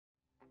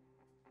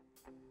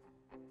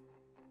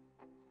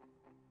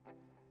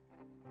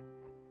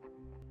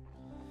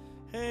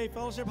Hey,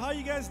 fellowship, how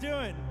you guys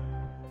doing?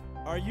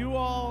 Are you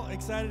all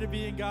excited to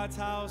be in God's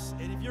house?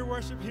 And if you're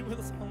worshiping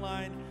with us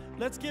online,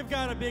 let's give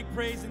God a big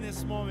praise in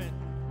this moment.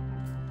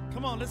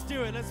 Come on, let's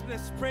do it.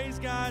 Let's praise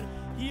God.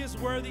 He is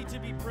worthy to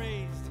be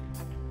praised.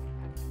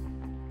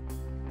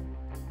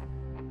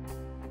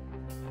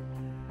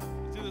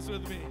 Let's do this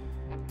with me.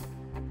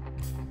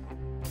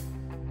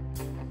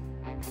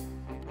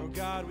 Oh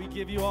God, we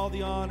give you all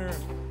the honor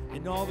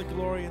and all the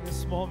glory in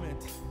this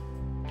moment.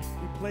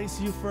 We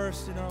place you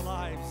first in our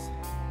lives.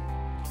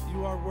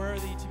 You are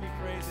worthy to be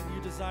praised, and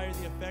you desire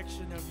the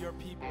affection of your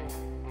people.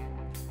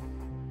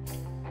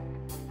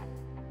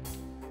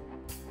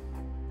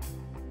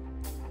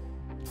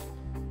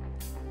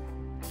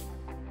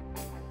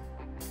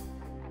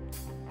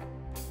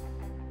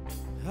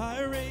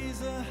 I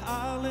raise a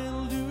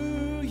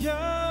hallelujah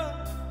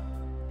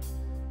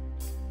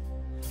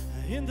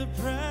in the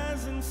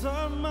presence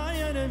of my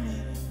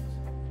enemies.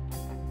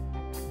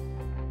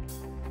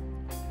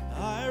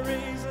 I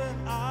raise a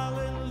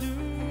hallelujah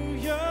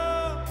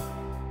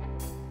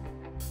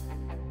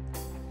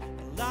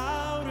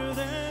louder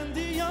than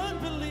the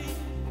unbelief.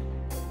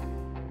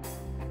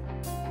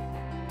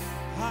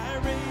 I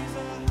raise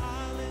a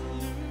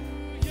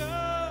hallelujah.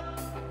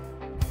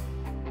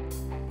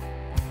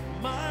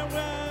 My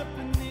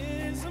weapon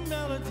is a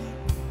melody.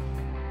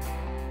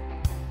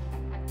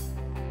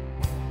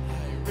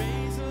 I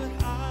raise a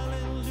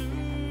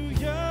hallelujah.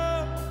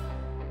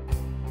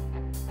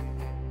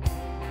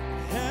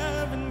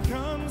 Heaven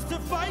comes to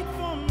fight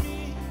for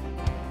me.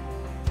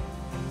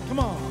 Come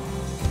on.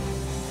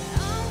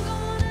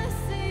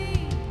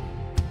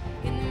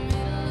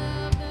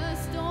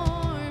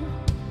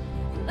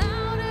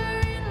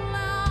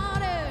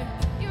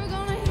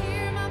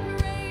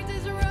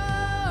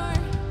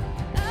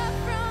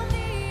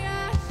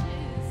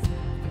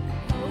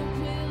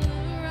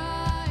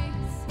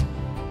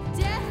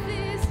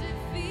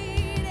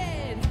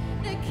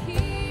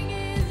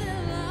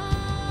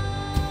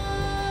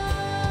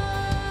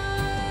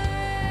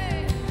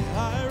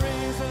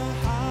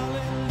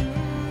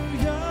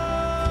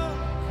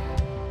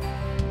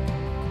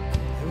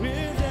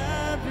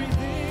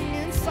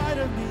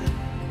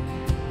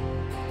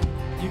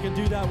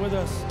 Do that with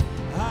us.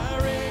 I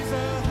raise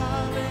a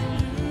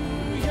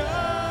hallelujah,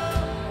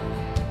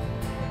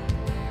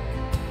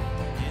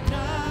 and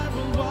I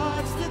will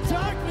watch the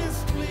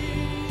darkness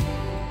flee.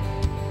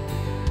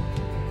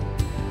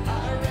 I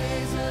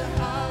raise a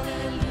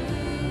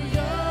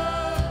hallelujah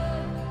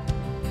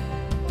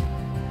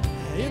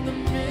in the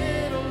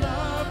middle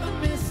of the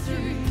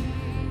mystery.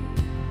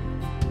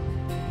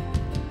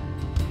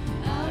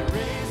 I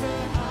raise a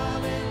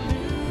hallelujah.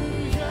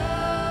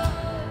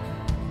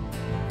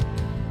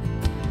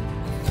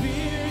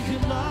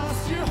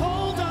 Lost your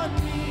hold on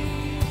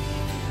me.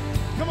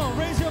 Come on,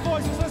 raise your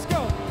voices, let's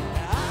go.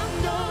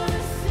 I'm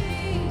gonna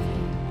sing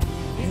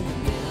in the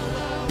middle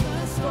of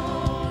the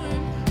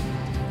storm,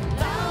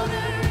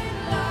 louder and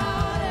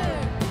louder.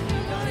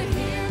 You're gonna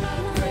hear my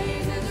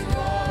praises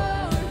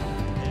roar.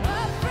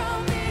 Up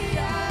from the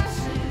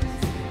ashes,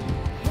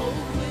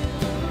 hope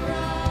will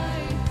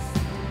arise.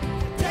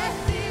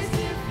 Death is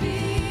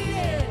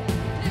defeated,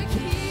 the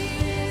King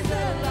is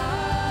alive.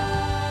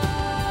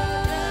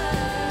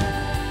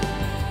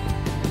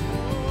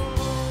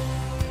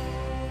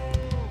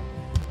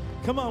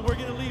 Come on, we're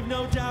going to leave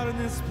no doubt in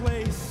this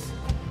place,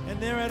 and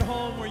there at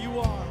home where you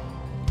are,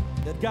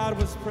 that God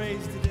was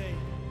praised today.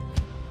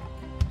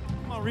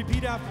 Come on,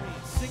 repeat after me.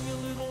 Sing a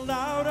little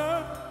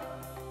louder.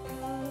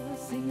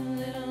 Sing a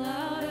little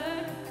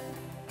louder.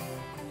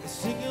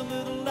 Sing a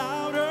little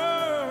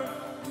louder.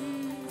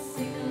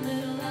 Sing a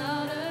little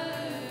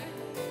louder.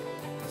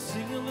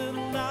 Sing a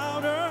little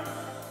louder.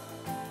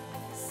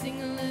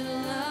 Sing a little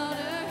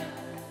louder.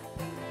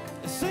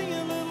 Sing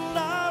a little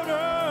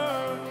louder.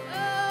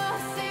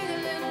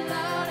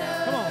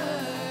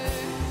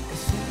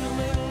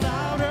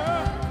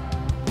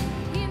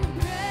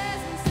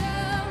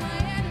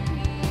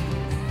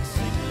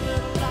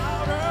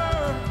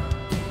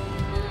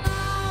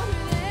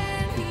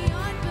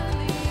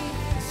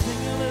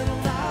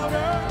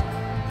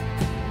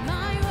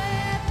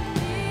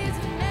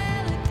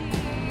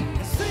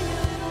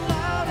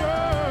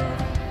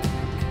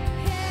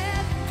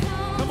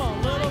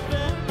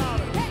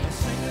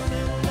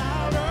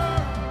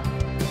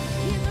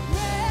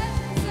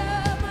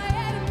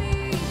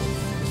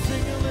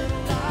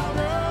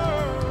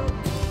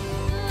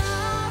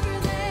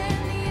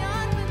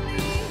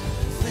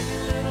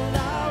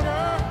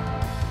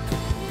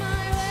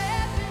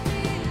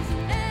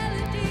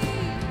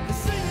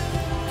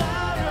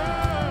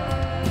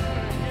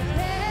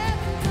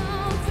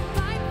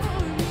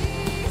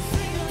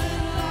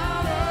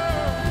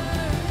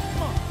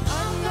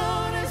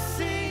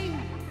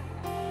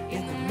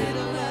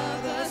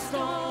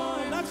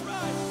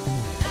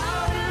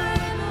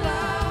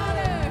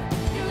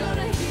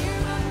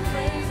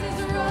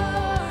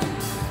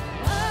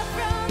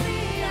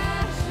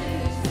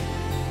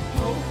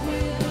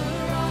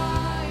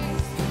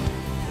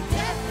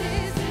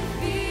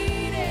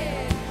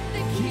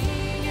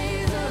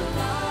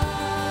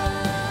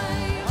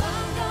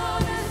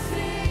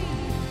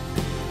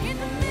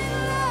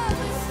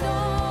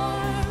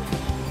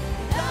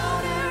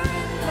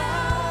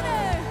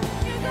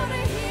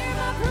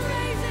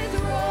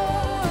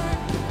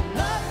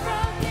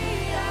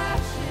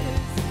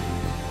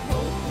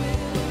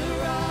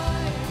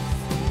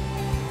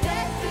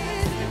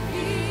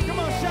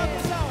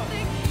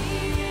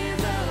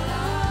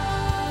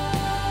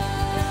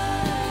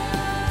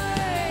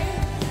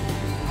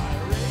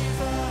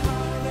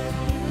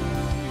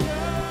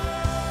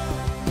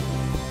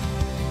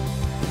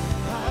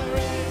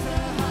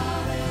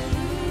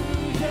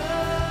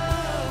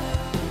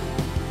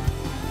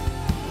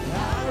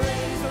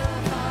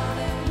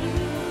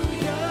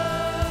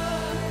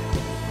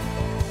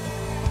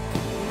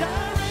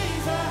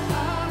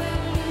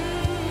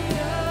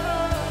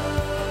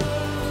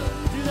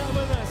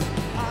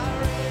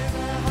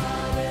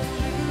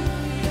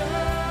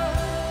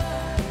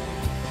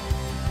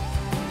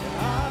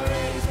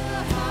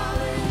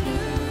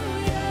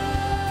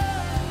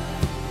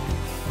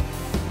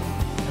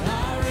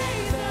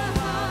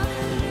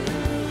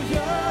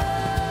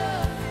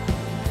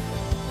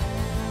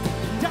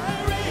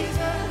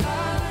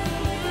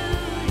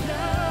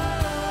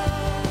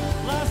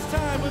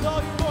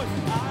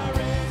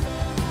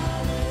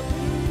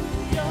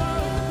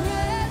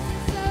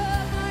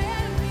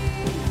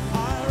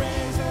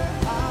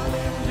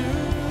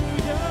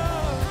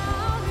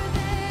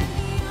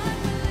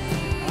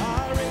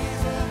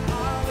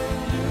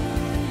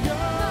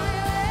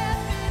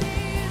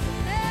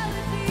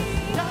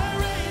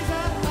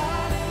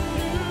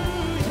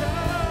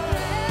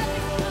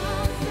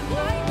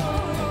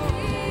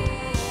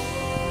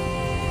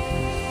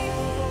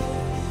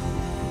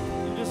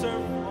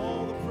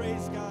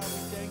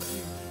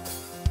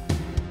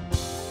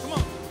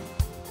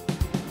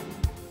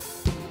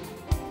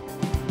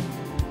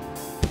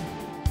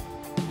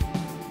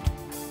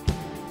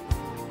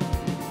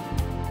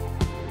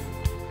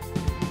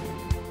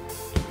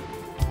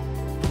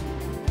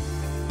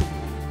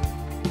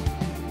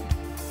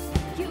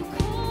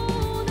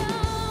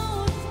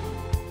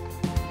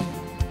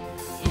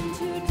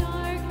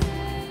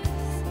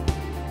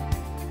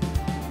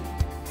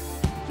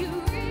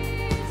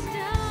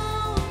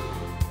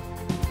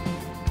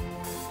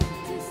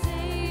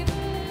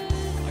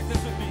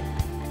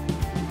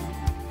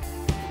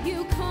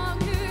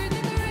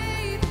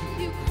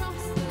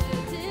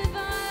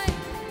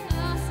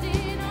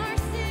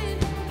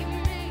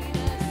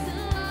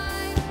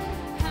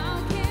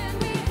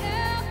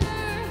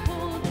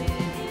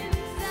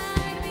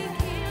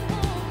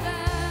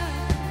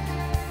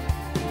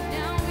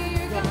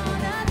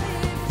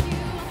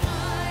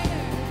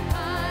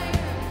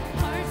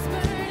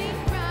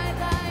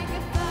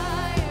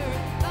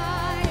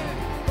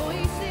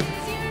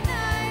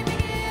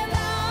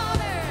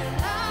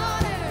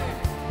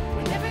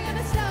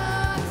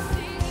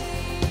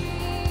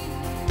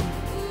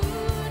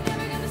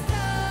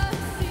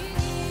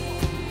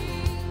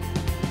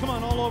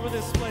 all over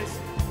this place.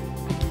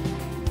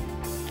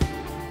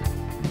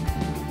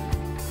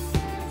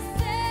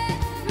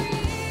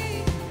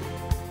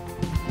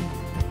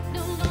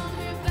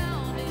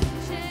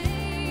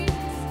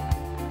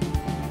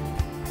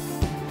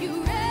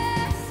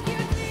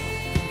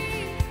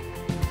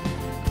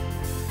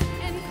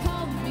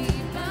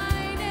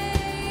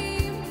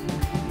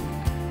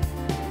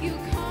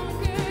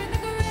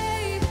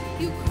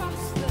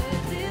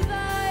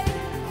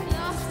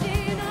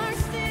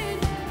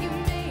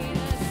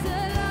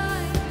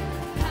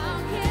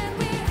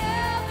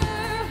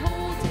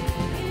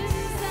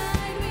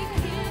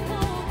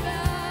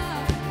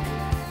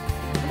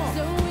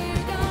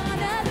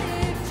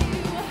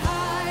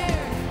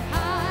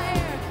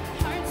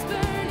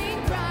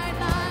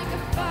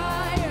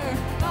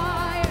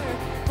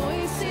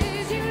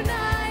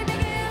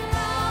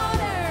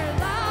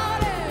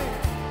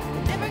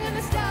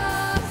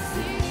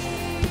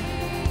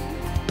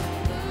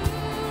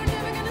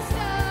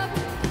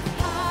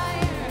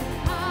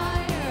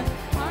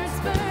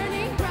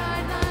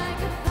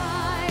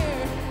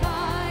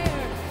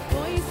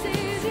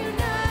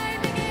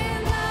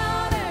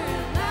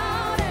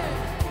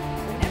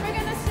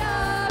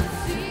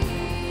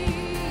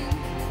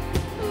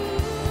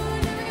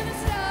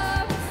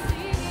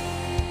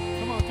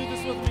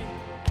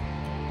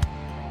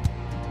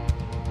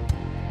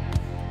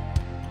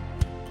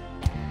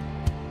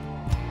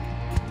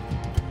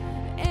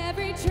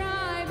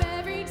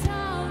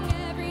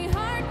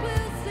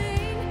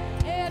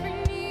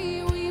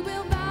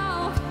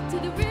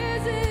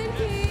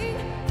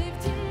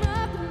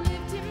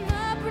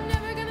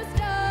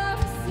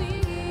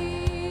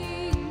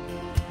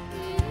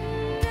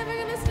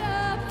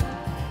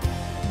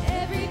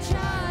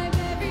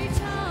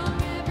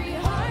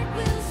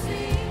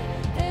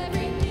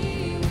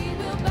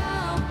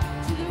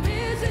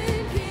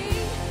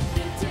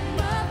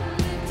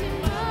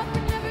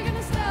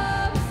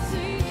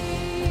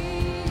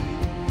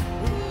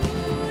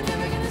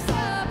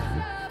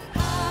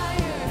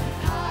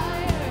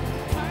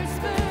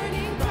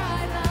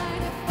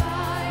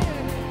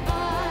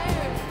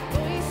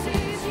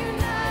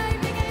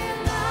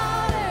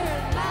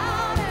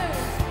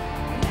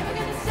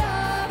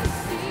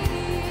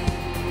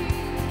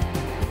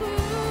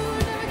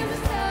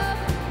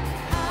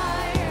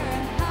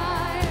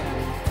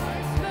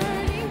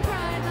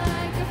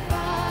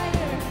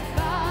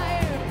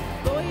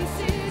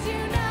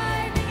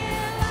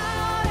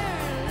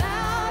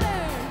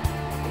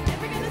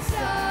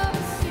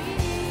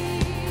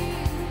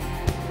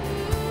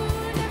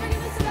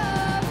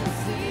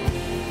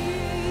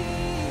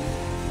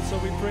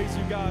 Praise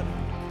you, God.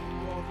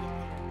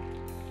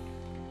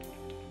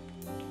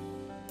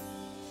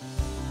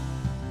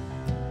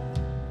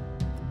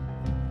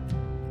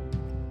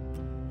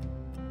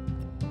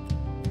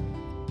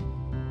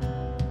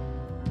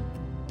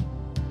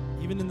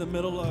 Even in the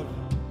middle of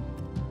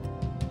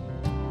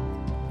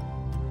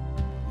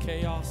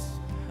chaos,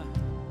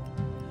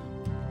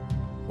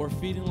 or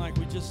feeling like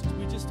we just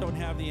don't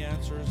have the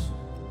answers,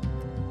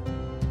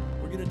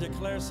 we're going to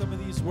declare some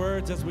of these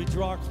words as we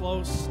draw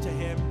close to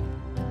Him.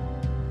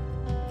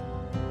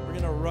 We're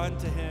going to run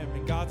to Him,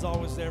 and God's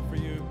always there for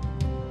you.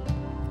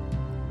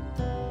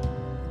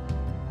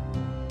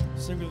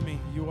 Sing with me.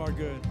 You are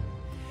good.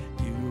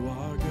 You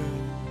are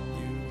good.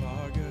 You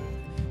are good.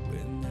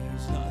 When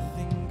there's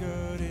nothing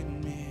good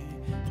in me,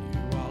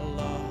 you are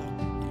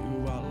love.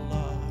 You are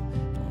love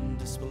on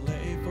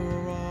display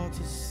for all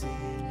to see.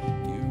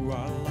 You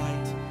are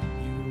light.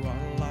 You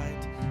are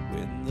light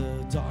when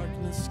the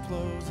darkness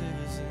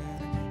closes in.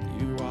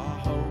 You are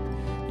hope.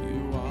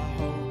 You are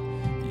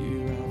hope.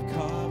 You have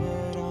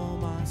covered all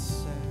my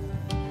sin.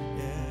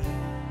 Yeah.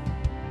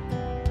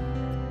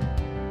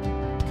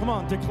 Come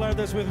on, declare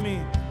this with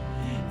me.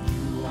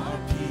 You are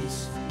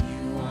peace.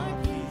 You are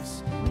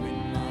peace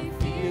when my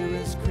fear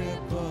is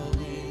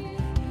crippling.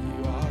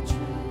 You are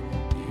true.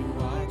 You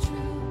are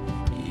true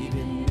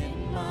even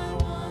in my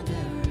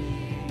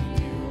wandering.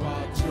 You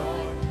are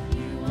joy.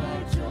 You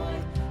are joy.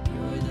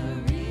 You're the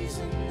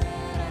reason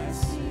that I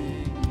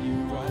sing. You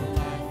are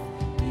life.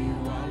 You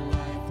are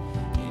life.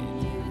 In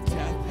you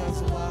death has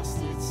lost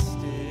its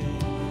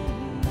sting.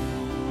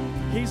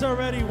 He's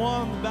already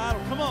won the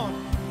battle. Come on.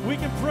 We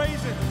can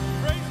praise Him.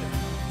 Praise Him.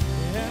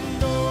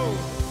 And oh,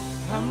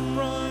 I'm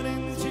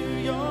running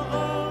to your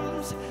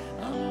arms.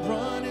 I'm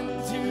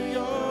running to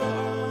your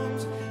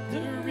arms.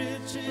 The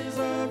riches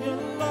of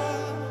your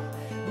love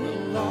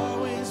will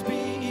always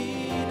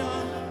be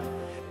enough.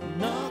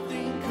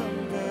 Nothing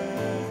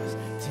compares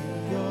to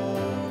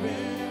your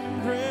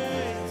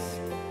embrace.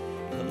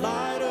 The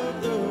light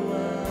of the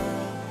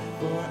world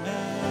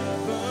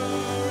forever.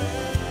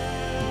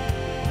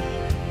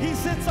 He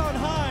sits on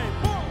high.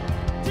 1,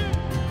 2.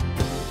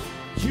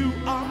 You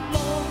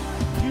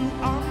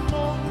are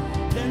more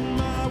than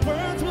my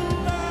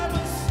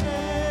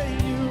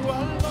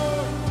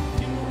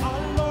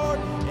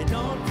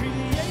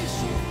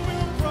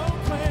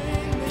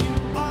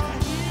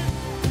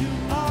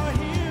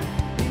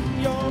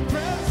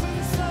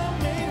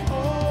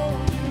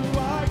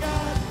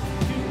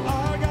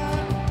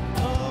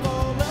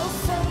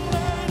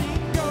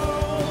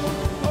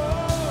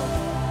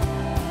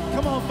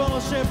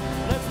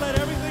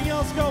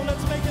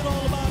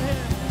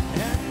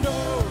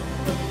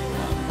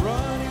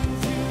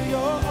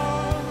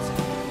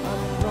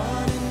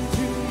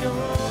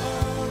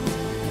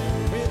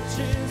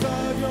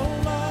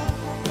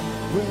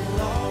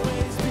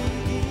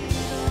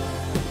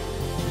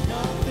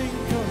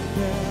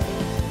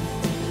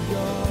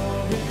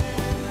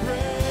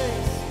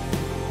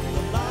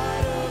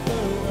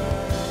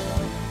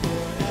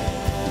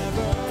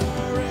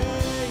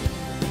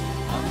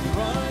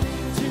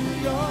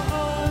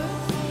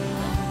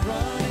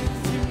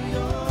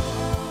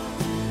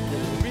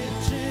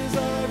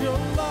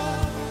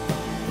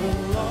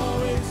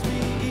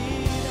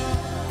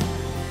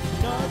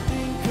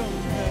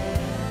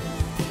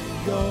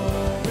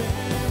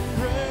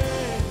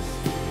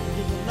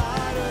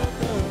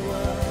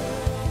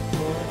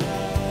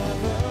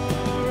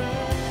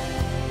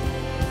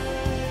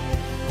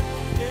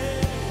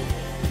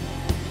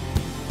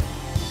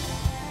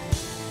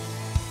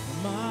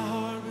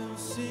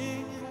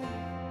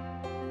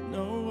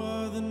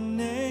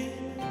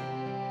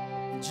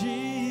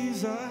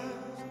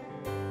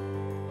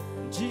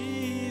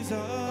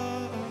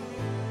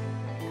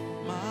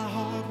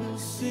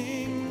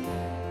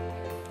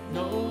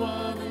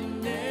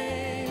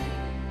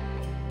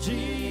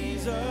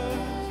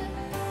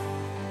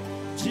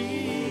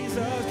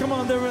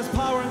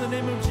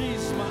name of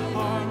Jesus, my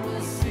heart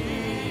will sing.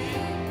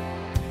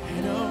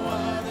 And no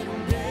other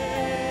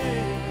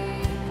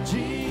name,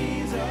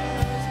 Jesus,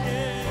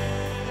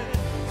 yeah,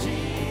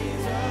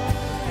 Jesus,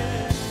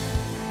 yeah.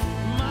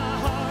 My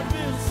heart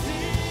will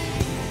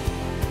sing.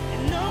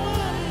 And no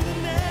other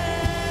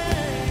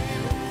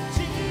name,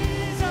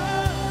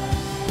 Jesus,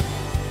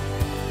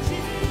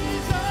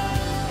 Jesus,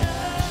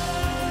 yeah.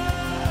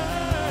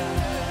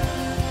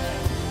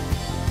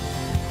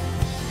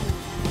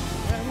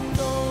 And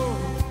oh,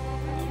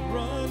 I'm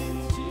running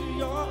to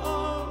your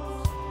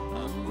arms.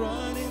 I'm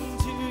running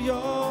to your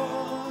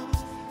arms.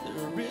 The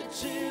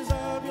riches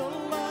of your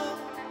love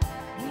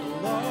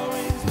will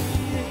always be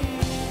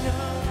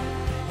enough,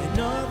 and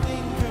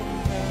nothing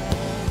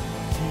compares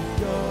to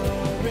your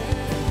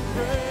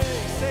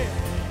embrace. Say it.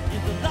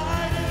 You're the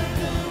light of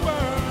the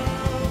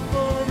world,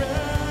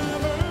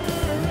 forever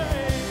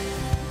reign.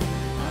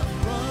 I'm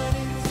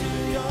running to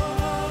your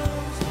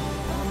arms.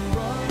 I'm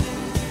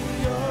running to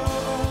your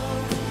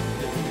arms.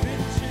 The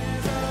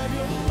riches of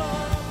your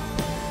love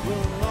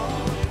will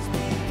always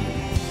be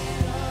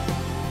enough.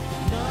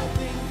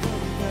 Nothing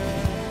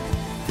compares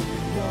to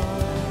your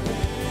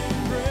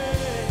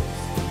embrace.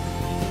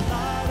 The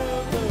light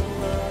of the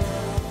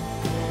world,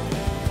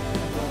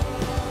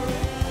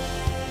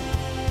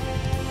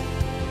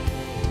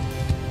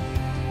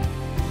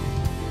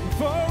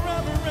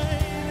 forever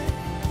reign.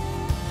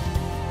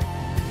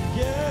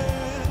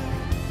 Yeah.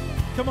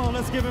 Come on,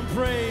 let's give him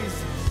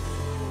praise.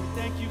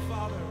 Thank you,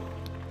 Father.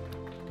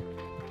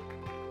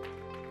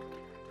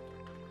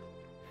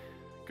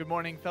 Good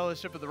morning,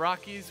 Fellowship of the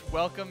Rockies.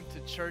 Welcome to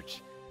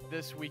church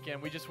this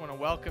weekend. We just want to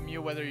welcome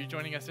you, whether you're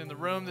joining us in the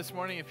room this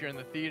morning, if you're in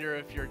the theater,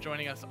 if you're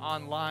joining us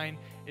online.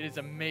 It is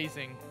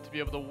amazing to be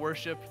able to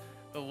worship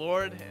the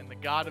Lord and the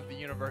God of the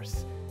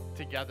universe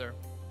together.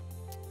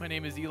 My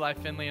name is Eli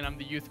Finley, and I'm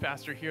the youth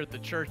pastor here at the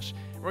church.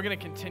 We're going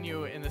to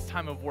continue in this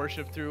time of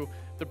worship through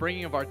the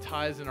bringing of our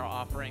tithes and our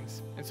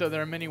offerings. And so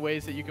there are many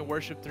ways that you can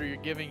worship through your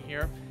giving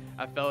here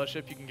at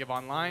Fellowship. You can give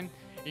online,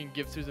 you can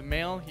give through the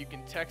mail, you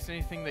can text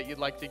anything that you'd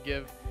like to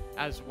give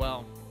as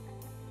well.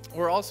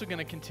 We're also going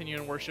to continue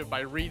in worship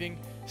by reading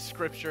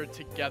scripture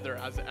together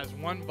as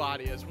one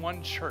body, as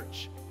one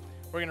church.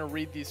 We're going to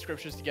read these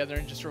scriptures together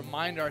and just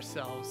remind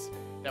ourselves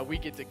that we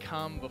get to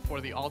come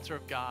before the altar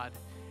of God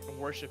and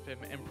worship him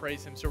and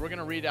praise him. So we're going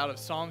to read out of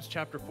Psalms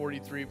chapter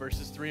 43,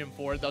 verses 3 and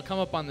 4. They'll come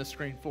up on the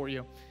screen for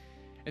you.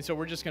 And so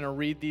we're just going to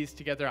read these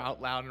together out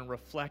loud and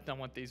reflect on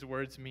what these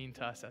words mean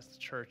to us as the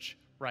church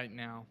right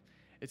now.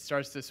 It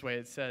starts this way.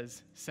 It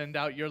says, "Send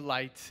out your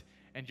light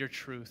and your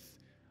truth.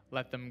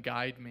 Let them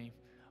guide me.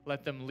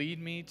 Let them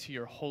lead me to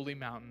your holy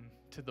mountain,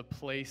 to the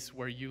place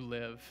where you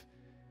live.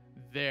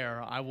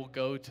 There I will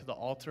go to the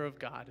altar of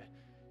God,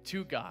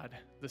 to God,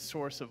 the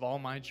source of all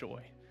my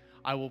joy.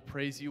 I will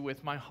praise you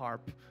with my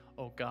harp,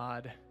 O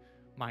God,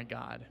 my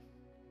God."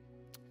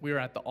 We are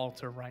at the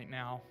altar right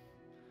now.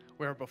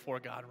 We are before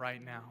God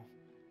right now,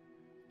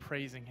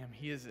 praising him.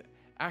 He is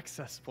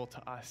accessible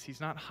to us. He's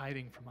not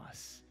hiding from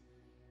us.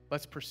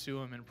 Let's pursue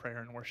him in prayer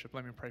and worship.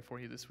 Let me pray for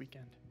you this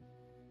weekend.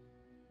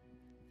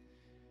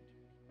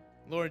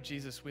 Lord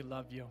Jesus, we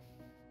love you.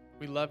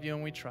 We love you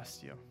and we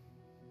trust you.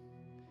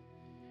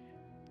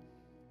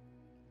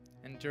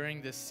 And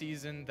during this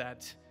season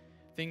that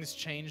things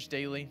change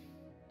daily,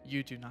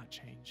 you do not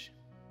change.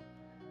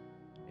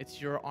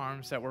 It's your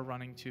arms that we're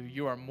running to.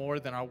 You are more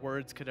than our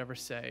words could ever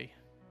say.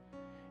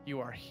 You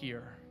are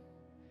here.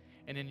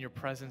 And in your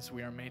presence,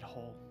 we are made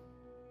whole.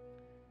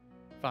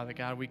 Father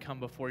God, we come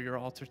before your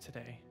altar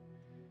today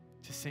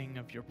to sing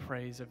of your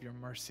praise, of your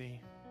mercy,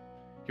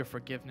 your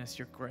forgiveness,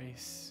 your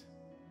grace,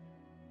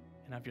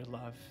 and of your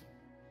love.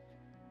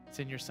 It's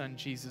in your Son,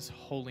 Jesus'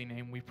 holy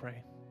name we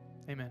pray.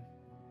 Amen.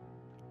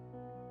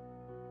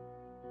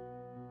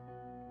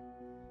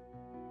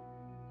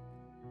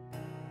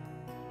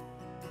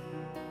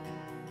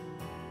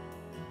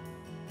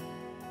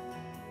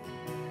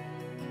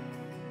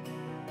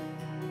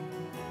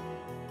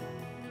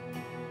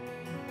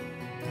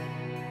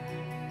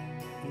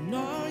 And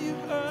are you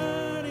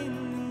hurting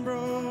and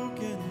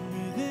broken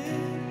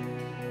within?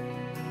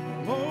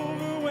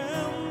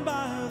 Overwhelmed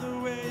by the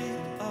weight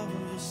of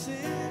your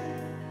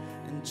sin,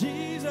 and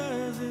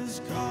Jesus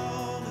is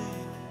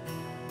calling.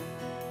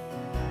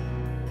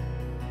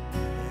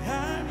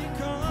 Have you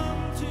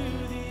come to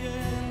the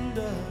end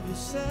of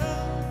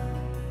yourself?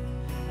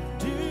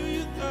 Do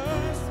you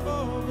thirst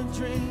for a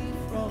drink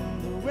from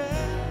the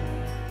well?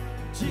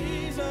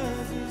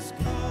 Jesus is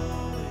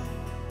calling.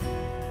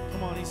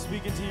 Come on, he's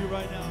speaking to you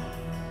right now.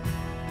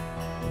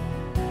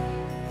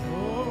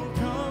 Oh,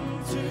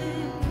 come to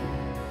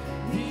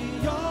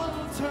the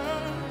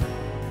altar.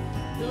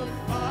 The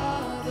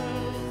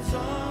Father's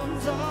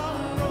arms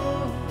are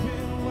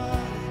open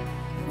wide.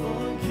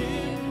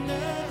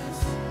 Forgiveness,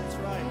 that's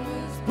right,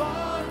 is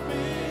bought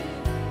with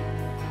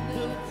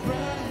the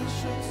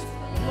precious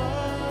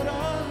blood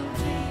of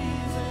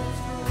Jesus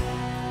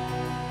Christ.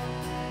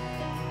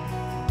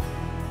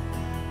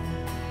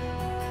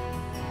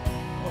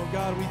 Oh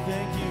God, we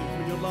thank you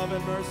for your love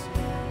and mercy.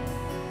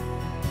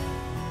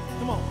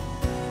 Come on.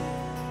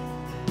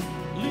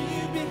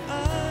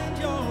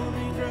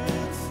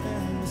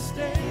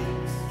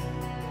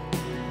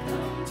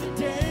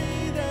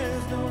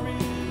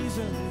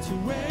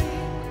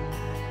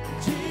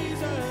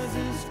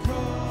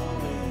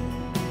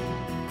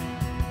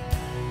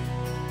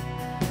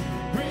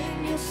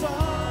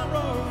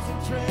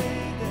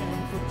 trade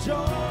them for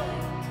joy.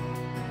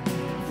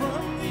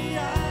 From the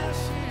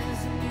ashes,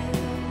 a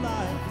new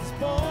life is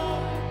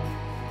born.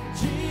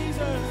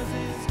 Jesus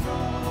is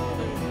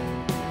calling.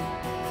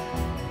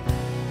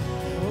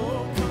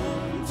 Oh,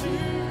 come to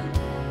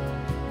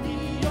the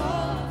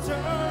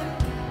altar.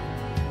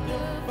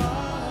 The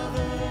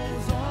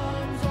Father's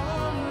arms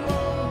are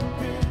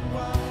open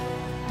wide.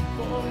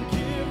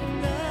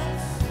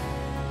 Forgiveness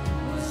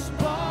was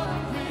bought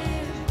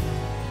with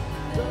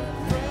the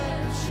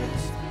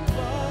precious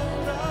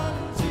blood of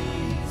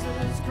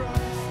Jesus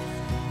Christ.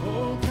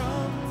 Oh,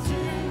 come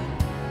to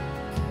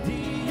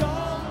the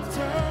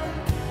altar.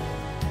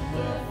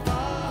 The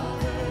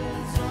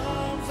Father's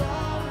arms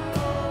are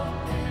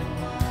open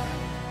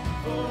wide.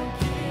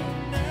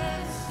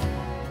 Forgiveness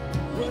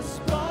was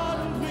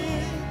bought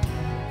with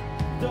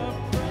the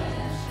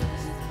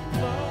precious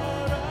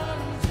blood of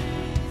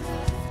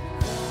Jesus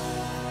Christ.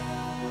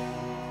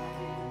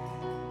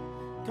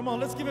 Come on,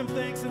 let's give him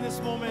thanks in this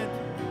moment.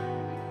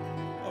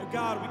 Oh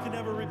God, we can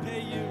never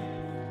repay you.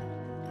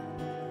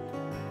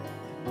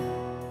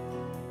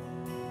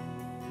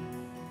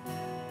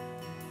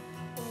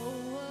 Oh,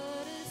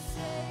 what a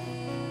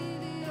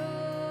Savior!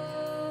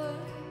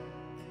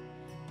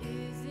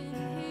 Isn't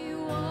He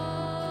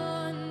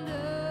wonderful?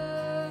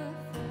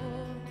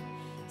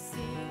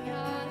 Sing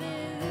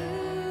hallelujah!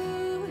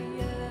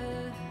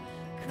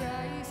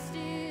 Christ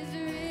is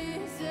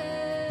risen.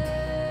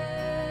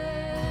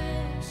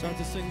 Start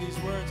to sing these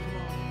words, come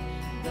on.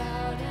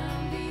 Bow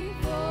down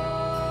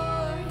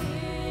before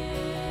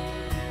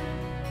Him,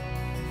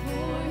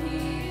 for He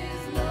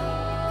is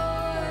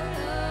Lord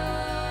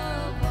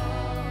of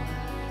all.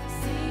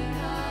 Sing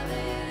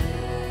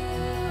hallelujah!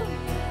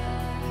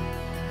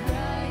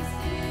 Christ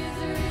is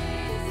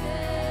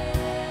risen.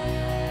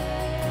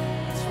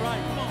 That's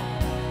right, come on.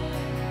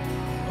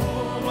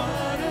 Oh,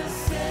 what a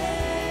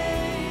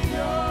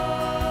Savior.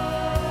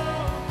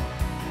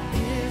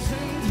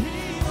 Isn't He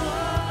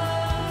wonderful?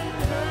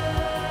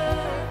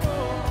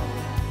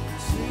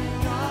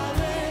 Sing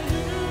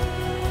hallelujah.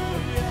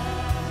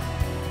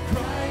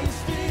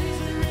 Christ is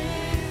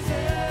risen.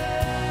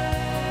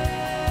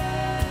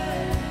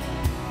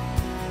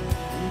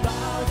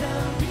 Bow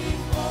down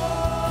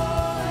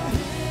before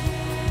Him,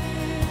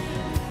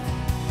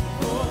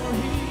 for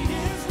He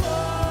is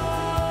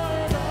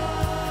Lord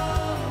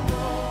of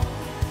all.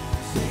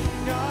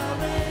 Sing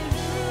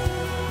hallelujah.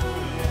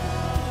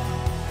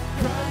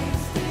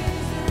 Christ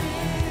is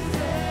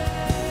risen.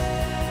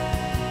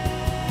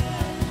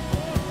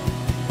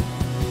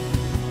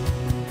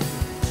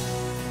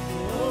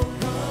 Oh,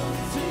 come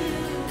to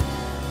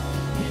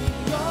the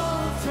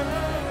altar.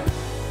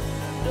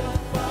 The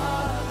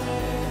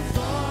Father's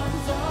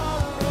arms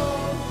are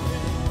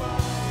open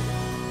wide.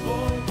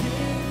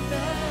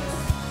 Forgiveness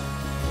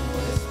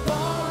was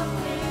bought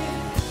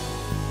with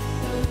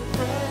the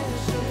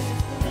precious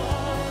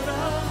blood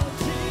of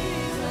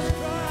Jesus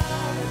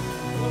Christ.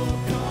 Oh,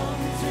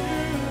 come to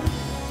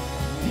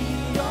the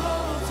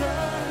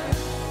altar.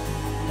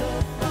 The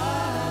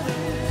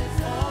Father's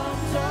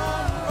arms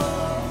are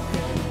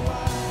open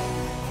wide.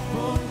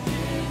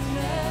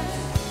 Forgiveness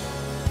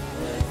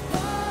was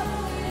bought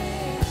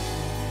with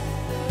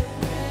the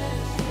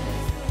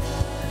precious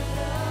blood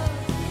of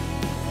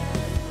Jesus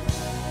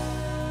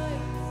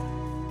Christ.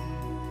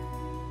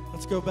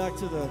 Let's go back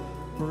to the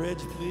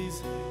bridge,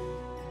 please.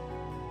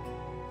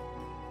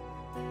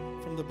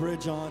 From the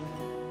bridge on.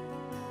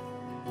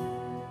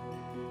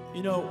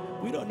 You know,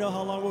 we don't know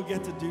how long we'll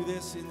get to do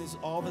this in this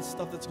all this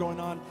stuff that's going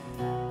on.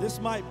 This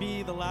might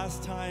be the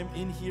last time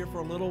in here for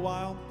a little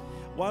while.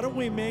 Why don't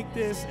we make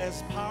this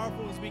as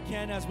powerful as we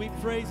can as we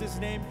praise His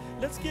name?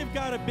 Let's give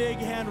God a big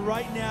hand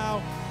right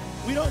now.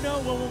 We don't know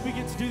when we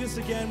get to do this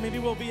again. Maybe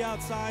we'll be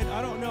outside.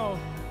 I don't know.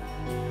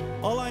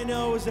 All I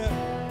know is that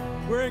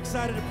we're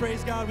excited to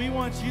praise God. We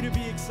want you to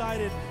be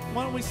excited.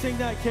 Why don't we sing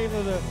that,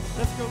 Kayla?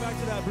 Let's go back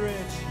to that bridge.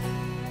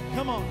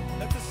 Come on.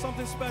 Let just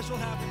something special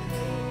happen.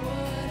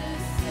 What a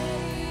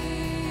Savior!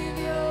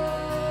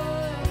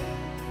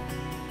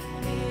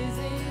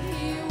 Isn't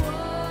He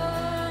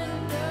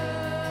wonderful?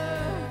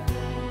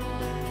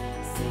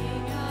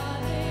 Sing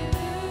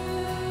hallelujah!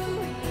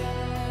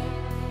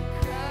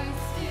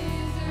 Christ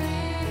is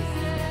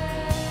risen.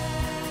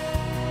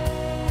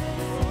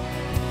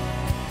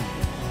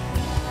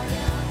 Bow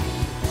down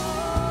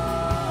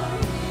before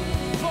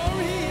Him, For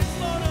He is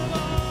Lord of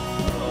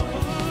all.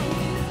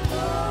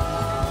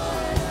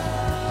 Lord of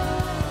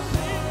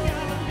Sing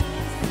hallelujah.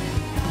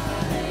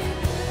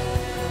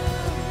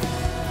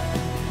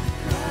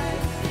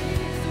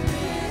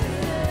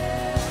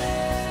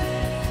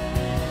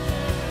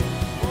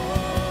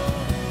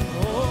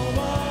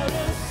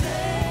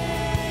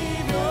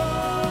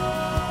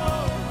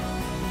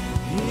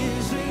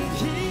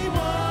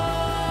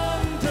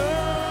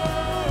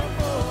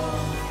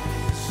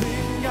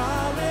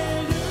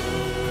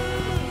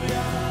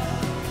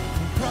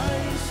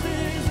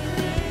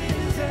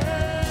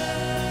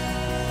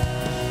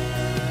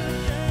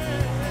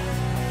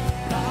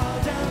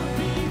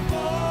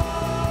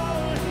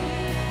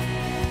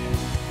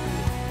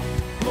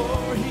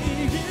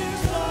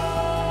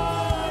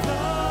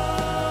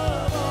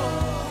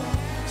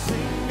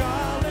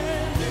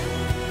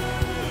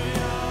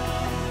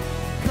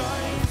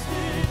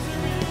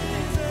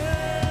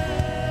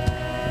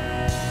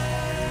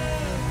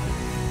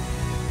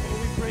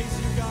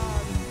 praise you,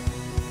 God.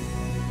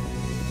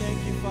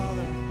 Thank you,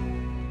 Father.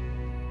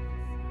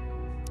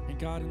 And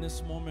God, in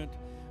this moment,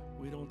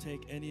 we don't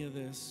take any of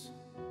this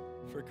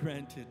for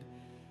granted.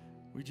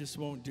 We just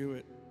won't do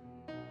it.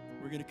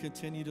 We're going to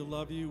continue to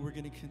love you. We're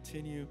going to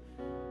continue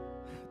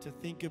to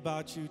think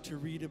about you, to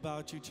read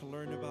about you, to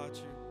learn about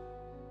you.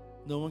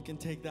 No one can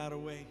take that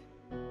away.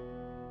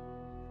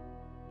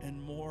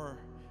 And more,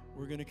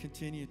 we're going to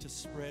continue to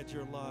spread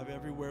your love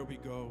everywhere we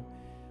go.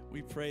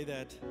 We pray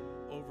that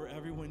over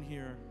everyone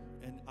here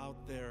and out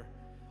there,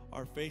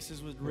 our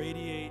faces would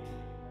radiate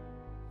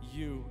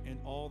you and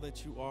all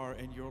that you are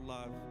and your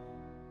love.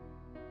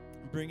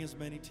 Bring as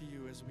many to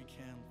you as we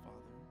can,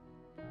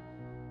 Father.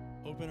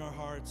 Open our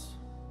hearts,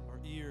 our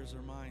ears,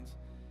 our minds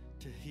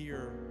to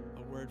hear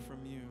a word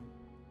from you.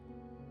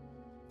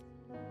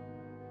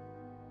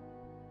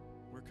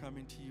 We're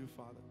coming to you,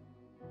 Father.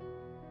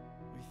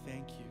 We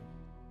thank you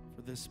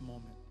for this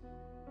moment.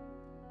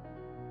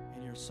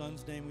 In your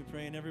Son's name we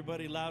pray, and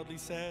everybody loudly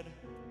said,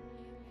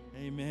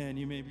 amen.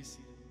 You may be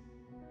seated.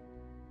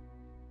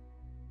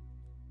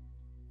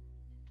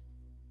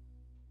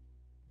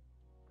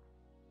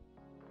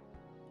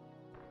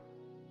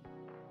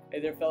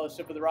 Hey there,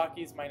 Fellowship of the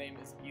Rockies. My name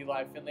is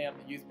Eli Finley. I'm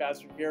the youth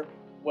pastor here.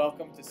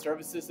 Welcome to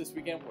services this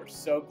weekend. We're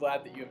so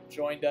glad that you have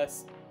joined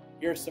us.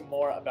 Here's some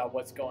more about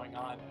what's going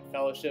on in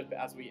Fellowship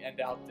as we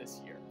end out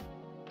this year.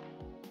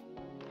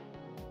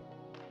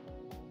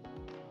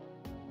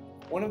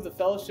 One of the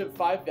Fellowship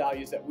 5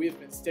 values that we have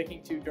been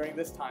sticking to during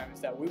this time is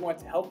that we want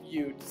to help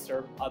you to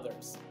serve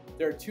others.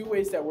 There are two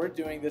ways that we're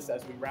doing this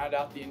as we round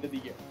out the end of the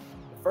year.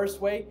 The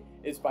first way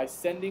is by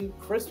sending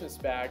Christmas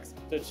bags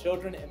to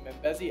children in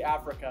Mbezi,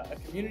 Africa, a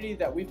community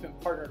that we've been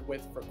partnered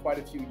with for quite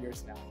a few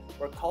years now.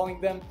 We're calling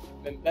them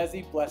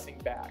Mbezi Blessing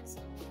Bags.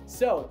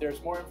 So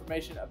there's more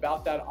information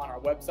about that on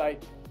our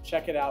website.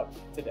 Check it out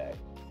today.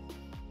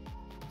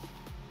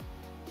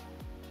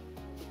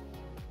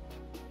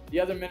 The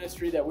other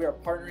ministry that we are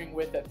partnering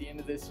with at the end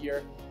of this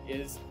year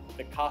is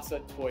the Casa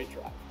Toy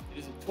Drive. It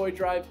is a toy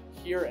drive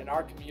here in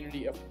our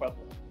community of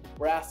Pueblo.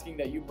 We're asking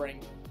that you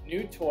bring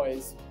new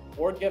toys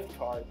or gift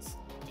cards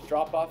to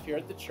drop off here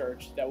at the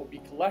church that will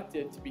be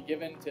collected to be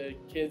given to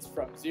kids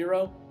from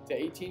 0 to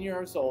 18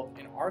 years old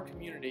in our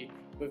community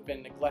who have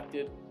been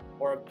neglected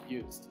or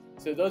abused.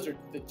 So those are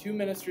the two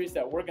ministries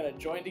that we're going to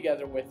join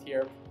together with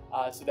here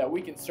so that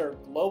we can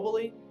serve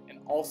globally and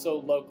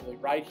also locally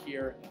right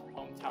here in our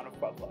hometown of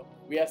Pueblo.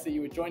 We ask that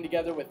you would join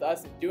together with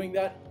us in doing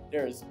that.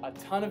 There's a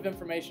ton of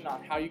information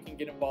on how you can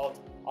get involved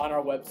on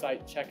our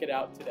website. Check it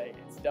out today.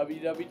 It's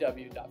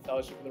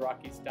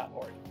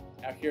www.fellowshipoftherockies.org.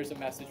 Now here's a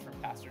message from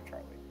Pastor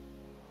Charlie.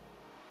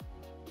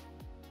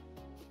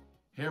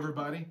 Hey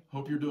everybody,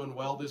 hope you're doing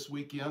well this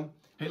weekend.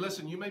 Hey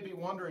listen, you may be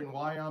wondering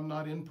why I'm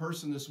not in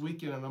person this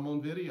weekend and I'm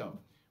on video.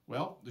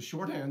 Well, the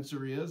short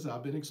answer is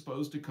I've been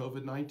exposed to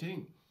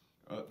COVID-19.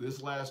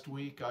 This last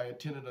week I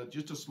attended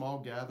just a small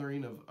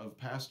gathering of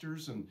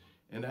pastors, and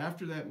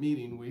after that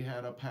meeting we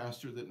had a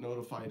pastor that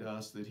notified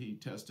us that he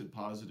tested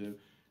positive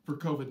for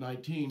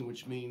COVID-19,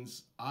 which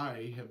means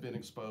I have been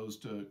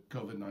exposed to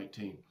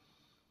COVID-19.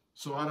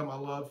 So out of my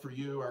love for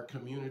you, our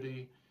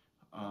community,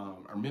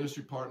 our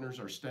ministry partners,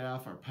 our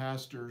staff, our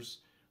pastors,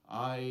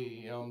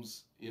 I am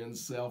in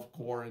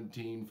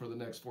self-quarantine for the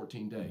next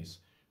 14 days.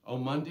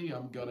 On Monday,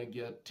 I'm going to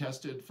get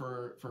tested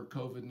for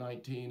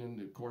COVID-19,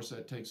 and of course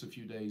that takes a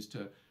few days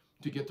to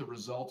get the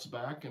results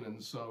back.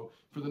 And so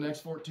for the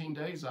next 14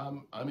 days,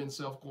 I'm in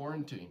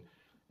self-quarantine.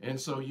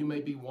 And so you may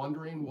be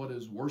wondering, what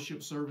does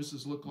worship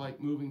services look like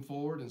moving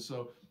forward? And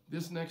so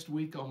this next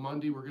week on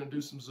Monday, we're going to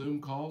do some Zoom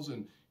calls,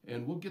 and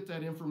we'll get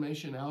that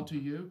information out to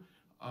you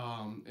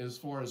as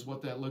far as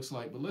what that looks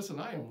like. But listen,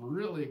 I am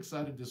really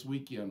excited this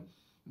weekend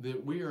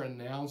that we are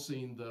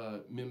announcing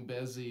the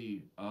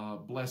Mbezi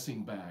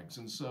blessing bags.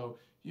 And so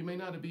you may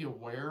not be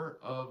aware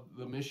of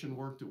the mission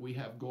work that we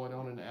have going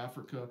on in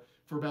Africa.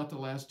 For about the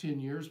last 10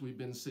 years, we've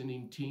been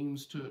sending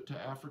teams to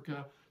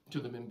Africa, to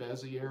the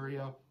Mbezi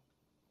area.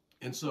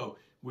 And so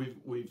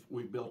we've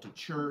built a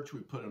church,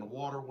 we've put in a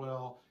water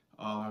well,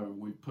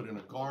 we've put in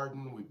a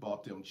garden, we've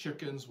bought them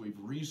chickens, we've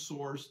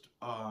resourced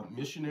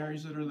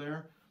missionaries that are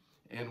there,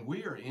 and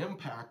we are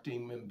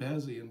impacting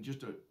Mbezi in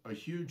just a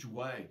huge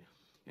way.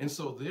 And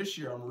so this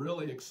year I'm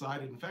really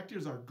excited. In fact,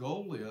 here's our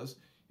goal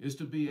is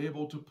to be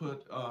able to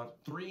put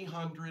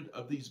 300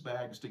 of these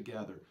bags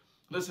together.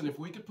 Listen, if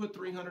we could put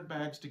 300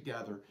 bags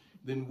together,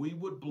 then we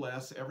would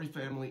bless every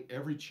family,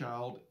 every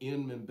child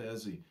in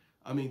Mbezi.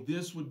 I mean,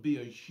 this would be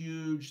a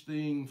huge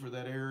thing for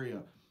that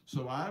area.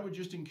 So I would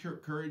just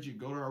encourage you,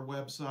 go to our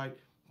website,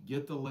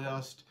 get the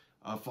list,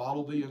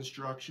 follow the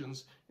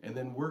instructions, and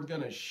then we're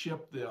going to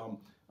ship them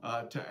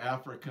to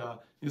Africa.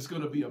 It's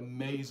going to be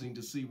amazing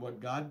to see what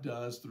God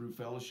does through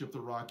Fellowship of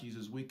the Rockies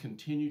as we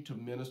continue to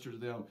minister to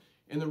them.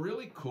 And the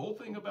really cool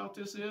thing about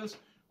this is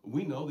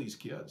we know these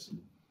kids.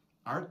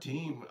 Our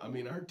team,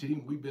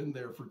 we've been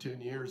there for 10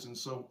 years. And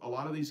so a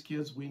lot of these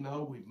kids we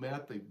know, we've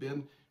met, they've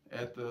been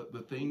at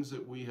the things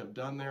that we have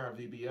done there at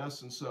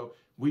VBS. And so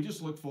we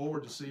just look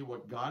forward to see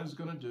what God is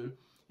going to do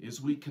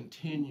as we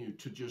continue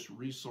to just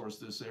resource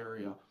this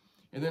area.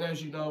 And then,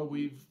 as you know,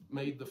 we've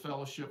made the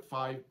fellowship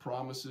 5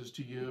 promises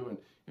to you,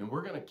 and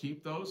we're going to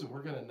keep those, and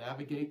we're going to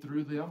navigate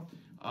through them,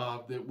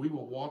 that we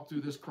will walk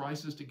through this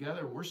crisis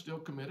together, and we're still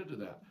committed to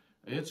that.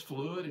 It's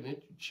fluid, and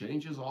it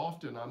changes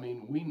often. I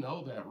mean, we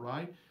know that,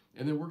 right?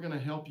 And then we're going to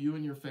help you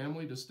and your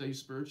family to stay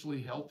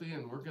spiritually healthy,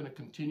 and we're going to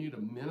continue to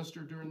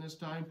minister during this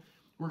time.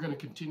 We're going to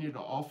continue to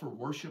offer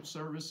worship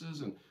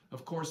services, and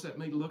of course, that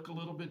may look a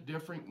little bit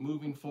different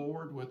moving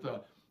forward with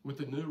the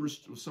new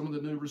some of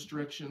the new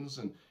restrictions,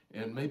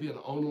 and maybe an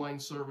online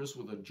service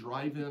with a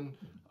drive-in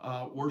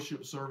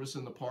worship service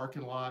in the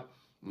parking lot.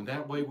 And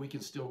that way we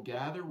can still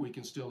gather. We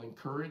can still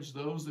encourage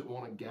those that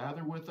want to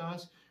gather with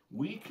us.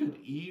 We could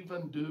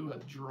even do a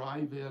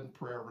drive-in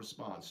prayer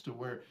response to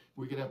where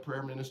we could have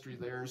prayer ministry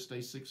there,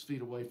 stay 6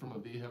 feet away from a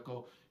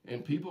vehicle,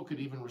 and people could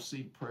even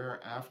receive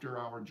prayer after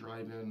our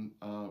drive-in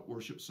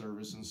worship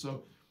service. And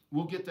so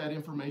we'll get that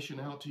information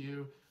out to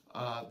you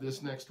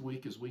this next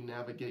week as we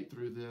navigate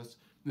through this.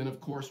 Then,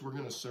 of course, we're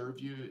going to serve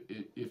you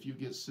if you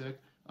get sick.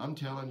 I'm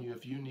telling you,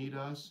 if you need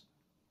us,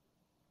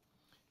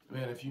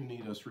 man, if you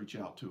need us, reach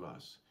out to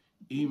us.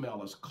 Email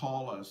us,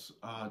 call us,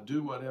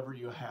 do whatever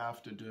you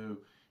have to do.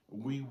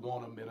 We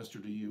want to minister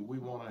to you. We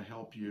want to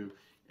help you.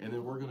 And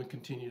then we're going to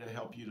continue to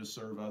help you to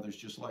serve others,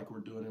 just like we're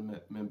doing in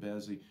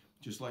Membezi,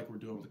 just like we're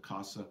doing with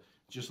CASA,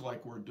 just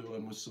like we're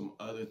doing with some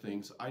other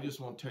things. I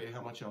just want to tell you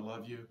how much I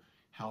love you,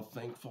 how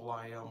thankful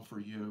I am for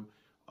you,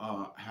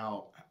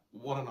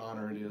 what an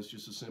honor it is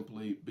just to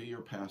simply be your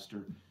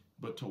pastor,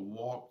 but to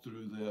walk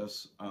through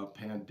this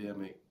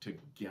pandemic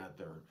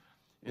together.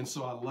 And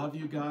so I love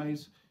you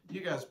guys.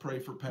 You guys pray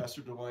for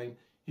Pastor Dwayne.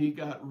 He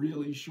got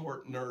really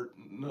short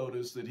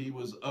notice that he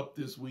was up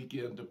this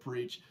weekend to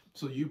preach.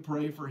 So you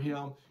pray for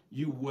him.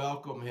 You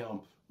welcome him.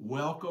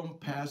 Welcome,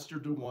 Pastor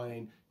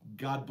Dwayne.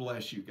 God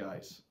bless you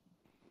guys.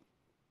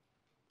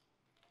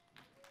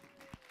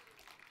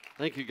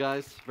 Thank you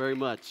guys very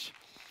much.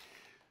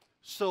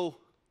 So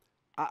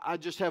I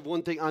just have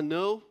one thing. I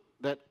know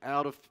that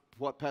out of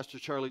what Pastor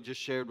Charlie just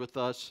shared with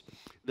us,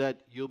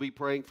 that you'll be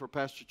praying for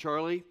Pastor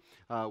Charlie.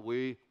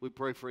 We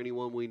pray for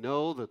anyone we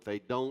know that they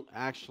don't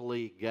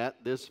actually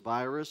get this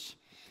virus.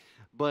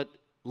 But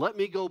let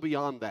me go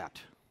beyond that.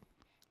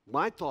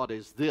 My thought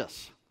is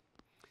this.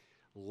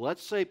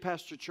 Let's say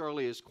Pastor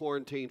Charlie is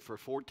quarantined for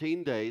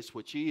 14 days,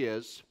 which he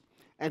is,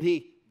 and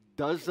he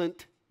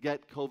doesn't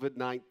get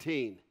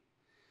COVID-19.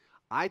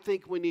 I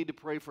think we need to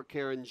pray for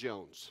Karen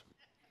Jones.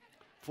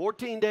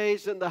 14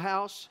 days in the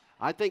house,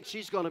 I think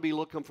she's going to be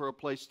looking for a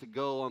place to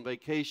go on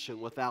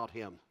vacation without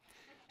him.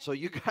 So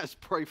you guys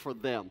pray for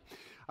them.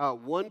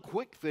 One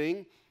quick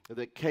thing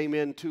that came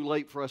in too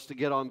late for us to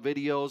get on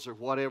videos or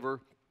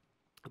whatever,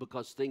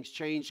 because things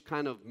change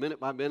kind of minute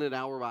by minute,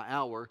 hour by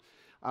hour.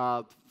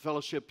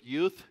 Fellowship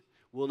Youth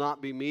will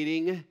not be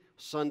meeting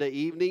Sunday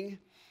evening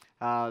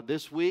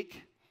this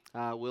week.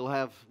 We'll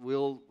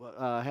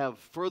have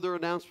further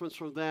announcements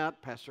from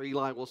that. Pastor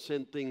Eli will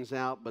send things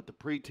out, but the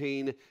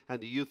preteen and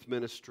the youth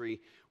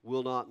ministry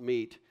will not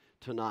meet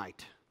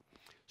tonight.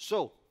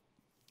 So,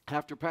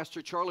 after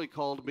Pastor Charlie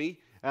called me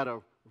at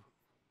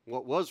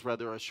what was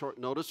rather a short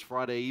notice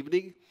Friday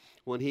evening,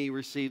 when he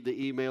received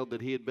the email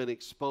that he had been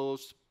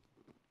exposed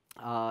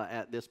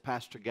at this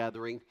pastor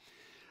gathering,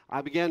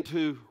 I began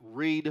to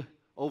read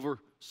over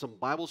some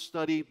Bible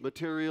study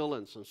material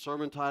and some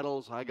sermon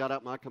titles. I got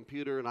out my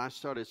computer and I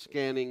started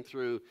scanning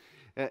through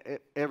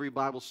every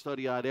Bible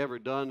study I'd ever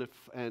done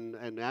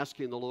and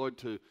asking the Lord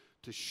to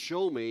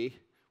show me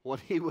what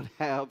He would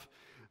have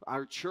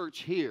our church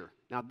hear.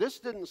 Now, this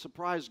didn't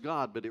surprise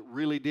God, but it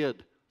really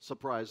did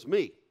surprise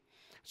me.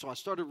 So I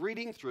started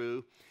reading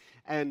through,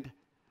 and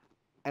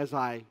as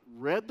I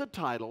read the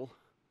title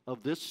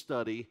of this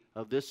study,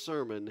 of this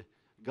sermon,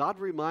 God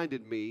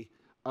reminded me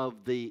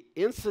of the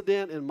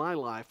incident in my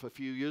life a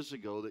few years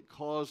ago that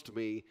caused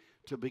me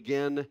to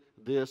begin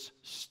this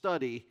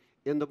study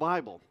in the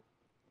Bible.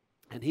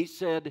 And He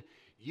said,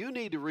 "You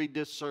need to read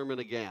this sermon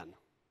again."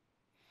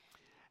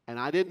 And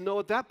I didn't know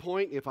at that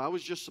point if I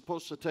was just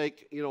supposed to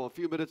take, a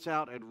few minutes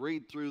out and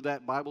read through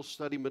that Bible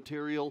study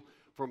material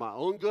for my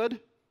own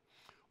good,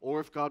 or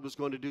if God was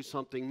going to do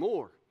something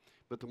more.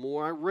 But the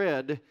more I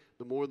read,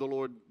 the more the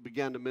Lord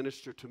began to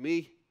minister to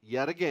me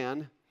yet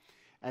again.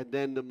 And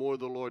then the more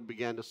the Lord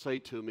began to say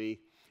to me,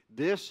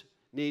 this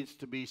needs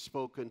to be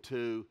spoken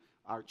to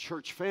our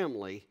church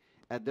family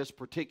at this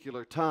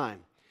particular time.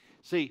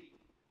 See,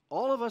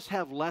 all of us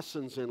have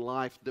lessons in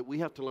life that we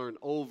have to learn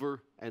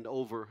over and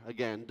over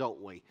again,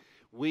 don't we?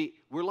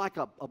 We're like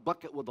a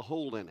bucket with a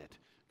hole in it.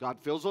 God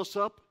fills us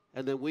up,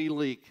 and then we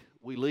leak.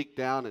 We leak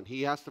down, and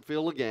He has to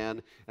fill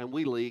again, and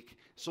we leak.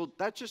 So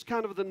that's just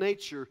kind of the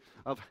nature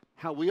of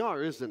how we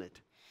are, isn't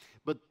it?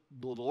 But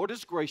the Lord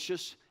is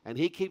gracious, and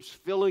He keeps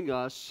filling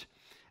us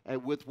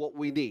with what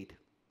we need.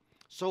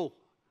 So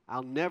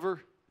I'll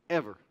never,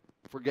 ever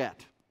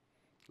forget,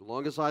 as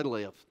long as I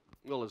live,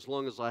 well, as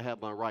long as I have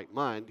my right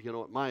mind.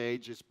 At my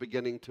age,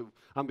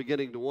 I'm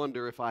beginning to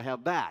wonder if I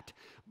have that.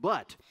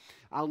 But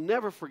I'll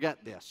never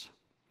forget this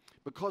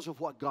because of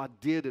what God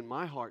did in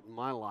my heart and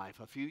my life.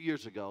 A few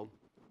years ago,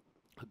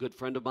 a good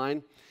friend of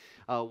mine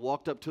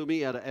walked up to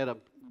me at a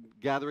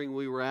gathering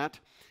we were at,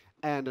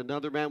 and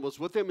another man was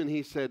with him, and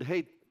he said,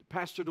 "Hey,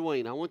 Pastor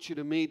Dwayne, I want you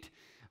to meet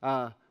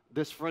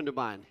this friend of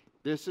mine.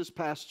 This is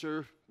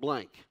Pastor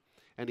Blank."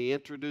 And he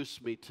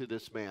introduced me to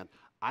this man.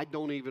 I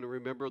don't even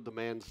remember the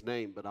man's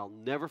name, but I'll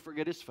never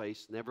forget his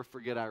face, never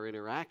forget our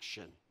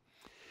interaction.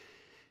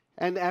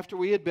 And after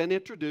we had been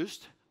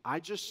introduced, I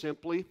just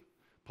simply,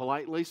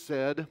 politely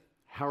said,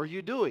 "How are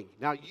you doing?"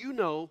 Now, you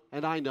know,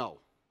 and I know,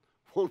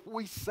 when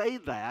we say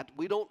that,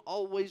 we don't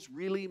always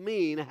really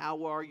mean,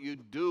 "How are you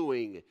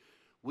doing?"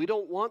 We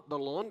don't want the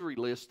laundry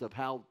list of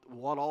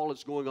what all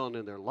is going on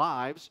in their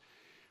lives.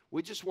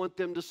 We just want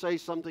them to say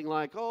something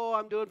like, "Oh,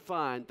 I'm doing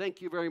fine,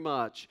 thank you very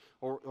much,"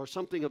 or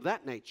something of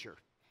that nature.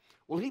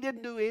 Well, he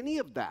didn't do any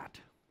of that.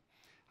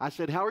 I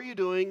said, "How are you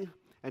doing?"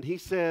 And he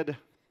said,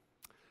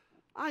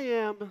 "I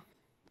am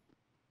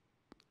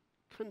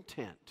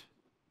content."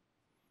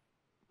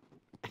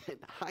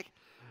 And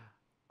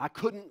I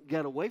couldn't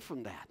get away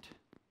from that,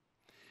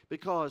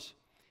 because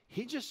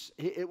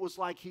it was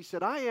like he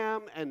said, "I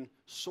am," and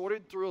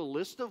sorted through a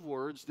list of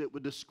words that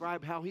would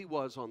describe how he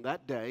was on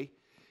that day,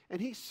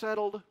 and he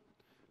settled,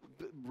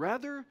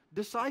 rather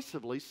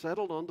decisively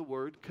settled on the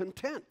word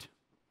content.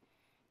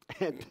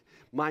 And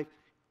my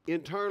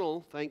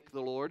internal, thank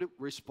the Lord,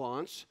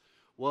 response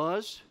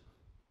was,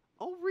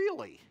 "Oh,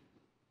 really?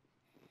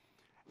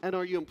 And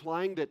are you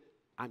implying that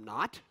I'm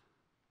not?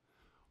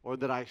 Or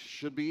that I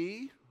should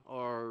be?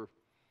 Or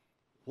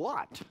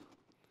what?"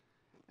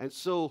 And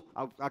so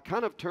I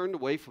kind of turned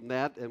away from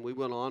that, and we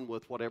went on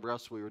with whatever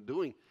else we were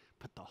doing.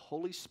 But the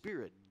Holy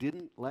Spirit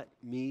didn't let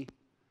me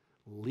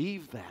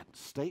leave that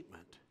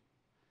statement.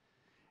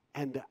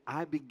 And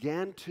I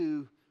began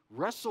to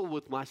wrestle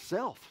with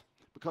myself,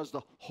 because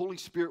the Holy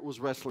Spirit was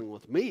wrestling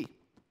with me.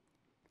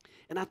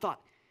 And I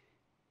thought,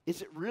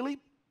 is it really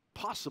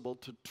possible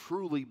to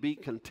truly be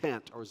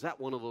content? Or is that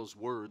one of those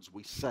words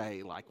we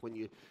say, like when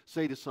you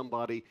say to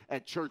somebody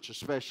at church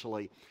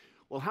especially,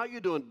 "Well, how you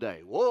doing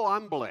today?" "Well,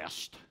 I'm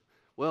blessed."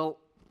 Well,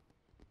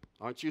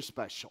 aren't you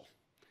special?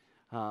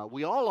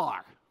 We all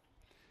are.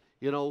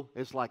 You know,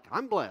 it's like,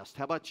 "I'm blessed.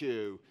 How about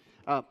you?"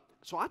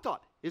 So I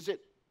thought, is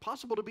it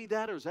possible to be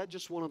that, or is that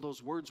just one of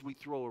those words we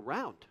throw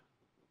around?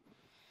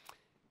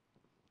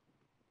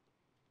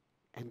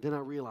 And then I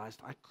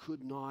realized I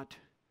could not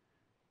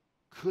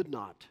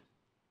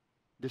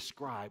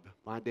describe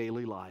my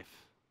daily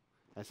life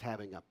as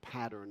having a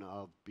pattern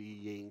of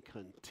being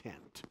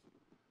content.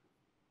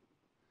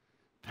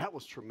 That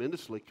was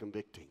tremendously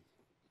convicting.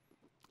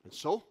 And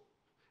so,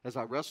 as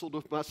I wrestled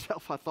with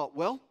myself, I thought,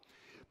 well,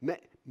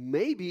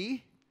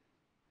 maybe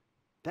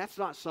that's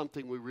not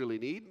something we really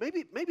need.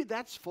 Maybe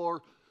that's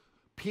for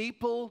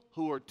people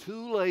who are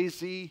too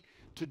lazy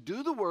to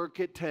do the work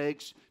it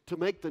takes to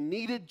make the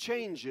needed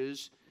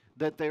changes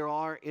that there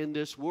are in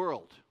this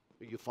world.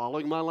 Are you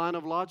following my line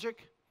of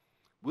logic?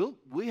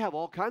 We have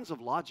all kinds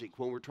of logic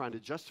when we're trying to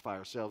justify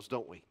ourselves,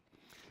 don't we?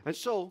 And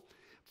so,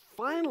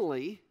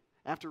 finally,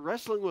 after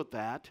wrestling with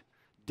that,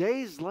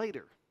 days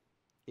later,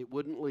 it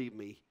wouldn't leave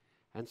me.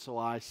 And so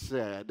I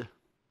said,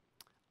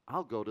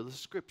 I'll go to the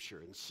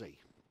Scripture and see.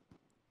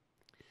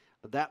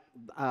 That,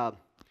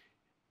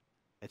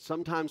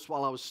 sometimes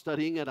while I was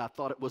studying it, I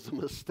thought it was a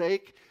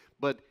mistake,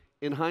 but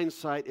in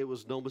hindsight, it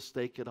was no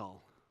mistake at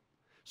all.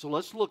 So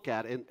let's look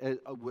at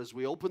it as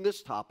we open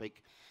this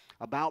topic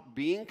about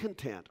being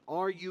content.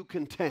 Are you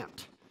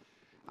content?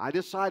 I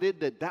decided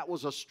that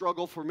was a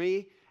struggle for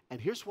me,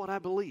 and here's what I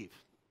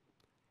believe.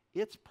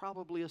 It's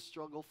probably a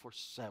struggle for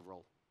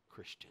several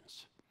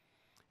Christians.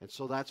 And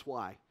so that's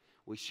why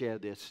we share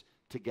this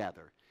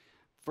together.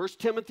 1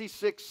 Timothy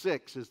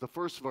 6:6 is the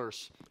first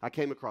verse I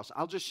came across.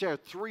 I'll just share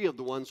three of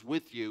the ones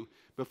with you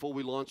before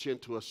we launch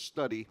into a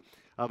study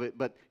of it.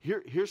 But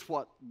here's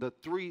what the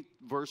three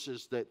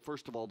verses that,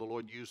 first of all, the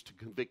Lord used to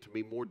convict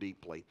me more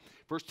deeply.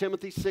 1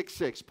 Timothy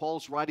 6:6,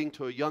 Paul's writing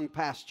to a young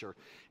pastor,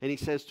 and he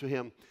says to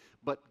him,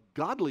 "But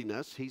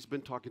godliness," he's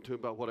been talking to him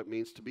about what it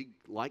means to be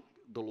like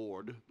the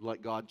Lord,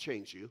 let God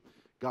change you.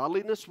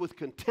 "Godliness with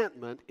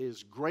contentment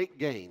is great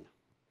gain.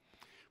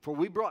 For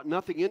we brought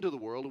nothing into the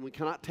world, and we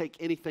cannot take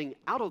anything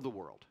out of the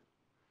world.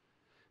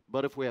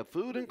 But if we have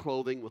food and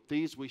clothing, with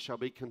these we shall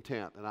be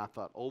content." And I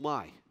thought, oh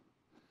my,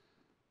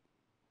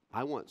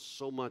 I want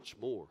so much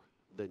more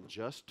than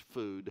just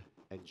food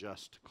and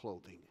just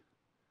clothing.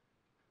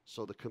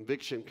 So the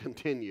conviction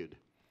continued.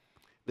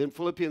 Then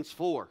Philippians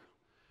 4,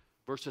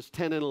 verses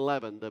 10 and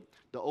 11, the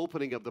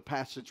opening of the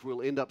passage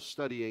we'll end up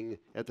studying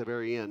at the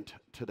very end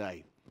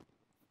today.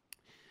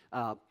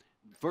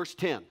 Verse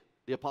 10,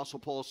 the Apostle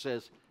Paul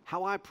says,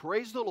 "How I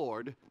praise the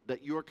Lord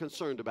that you are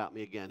concerned about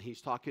me." Again,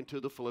 he's talking to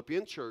the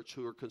Philippian church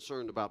who are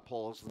concerned about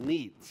Paul's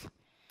needs.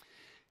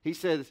 He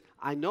says,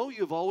 "I know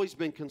you've always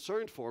been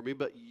concerned for me,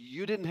 but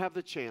you didn't have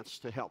the chance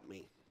to help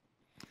me.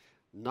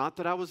 Not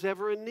that I was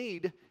ever in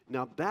need."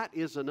 Now that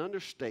is an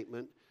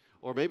understatement,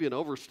 or maybe an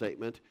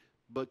overstatement,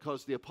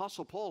 because the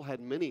Apostle Paul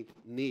had many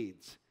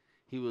needs.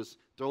 He was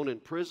thrown in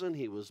prison,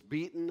 he was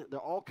beaten. There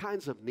are all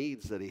kinds of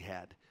needs that he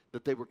had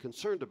that they were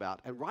concerned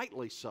about, and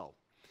rightly so.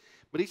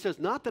 But he says,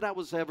 "Not that I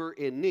was ever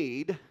in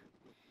need,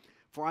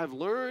 For I've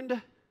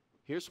learned,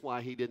 here's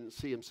why he didn't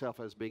see himself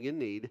as being in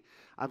need.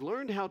 I've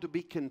learned how to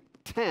be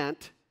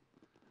content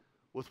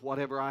with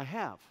whatever I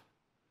have.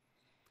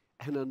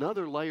 And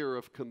another layer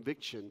of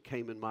conviction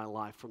came in my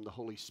life from the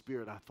Holy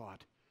Spirit. I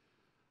thought,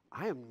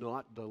 I am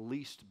not the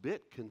least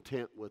bit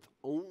content with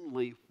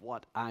only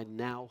what I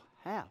now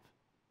have.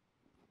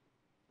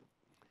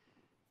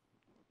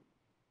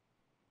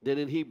 Then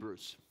in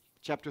Hebrews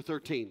chapter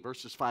 13,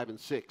 verses 5 and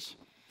 6.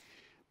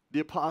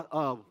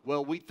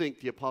 We think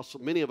the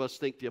apostle, many of us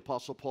think the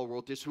apostle Paul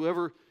wrote this.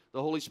 Whoever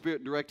the Holy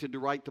Spirit directed to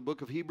write the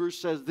book of Hebrews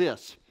says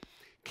this: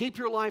 keep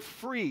your life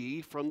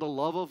free from the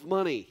love of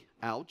money.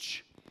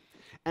 Ouch.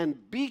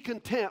 And be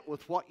content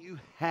with what you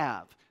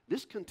have.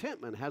 This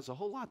contentment has a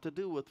whole lot to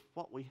do with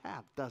what we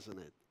have, doesn't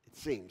it? It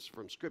seems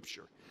from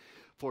Scripture.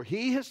 For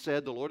he has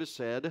said, the Lord has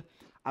said,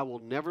 I will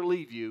never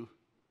leave you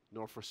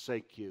nor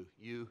forsake you.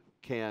 You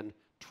can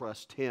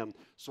trust him.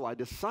 So I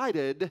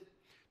decided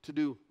to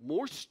do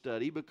more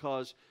study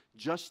because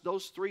just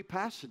those 3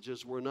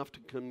 passages were enough to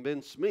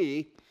convince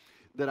me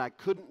that I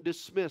couldn't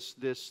dismiss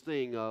this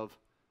thing of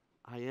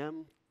I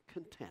am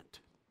content.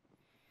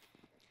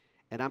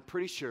 And I'm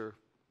pretty sure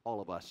all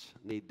of us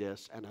need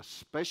this, and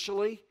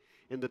especially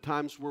in the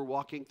times we're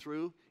walking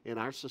through in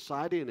our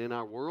society and in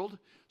our world.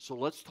 So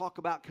let's talk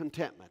about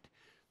contentment.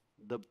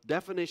 The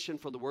definition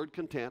for the word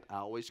content, I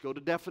always go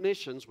to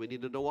definitions. We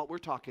need to know what we're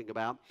talking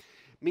about.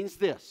 Means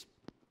this: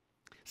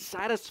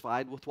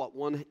 satisfied with what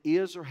one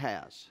is or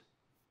has,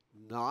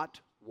 not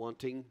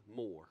wanting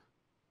more,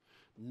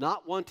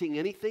 not wanting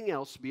anything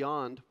else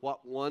beyond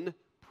what one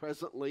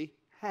presently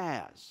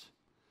has.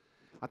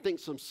 I think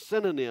some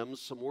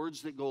synonyms, some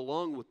words that go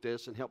along with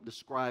this and help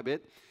describe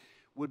it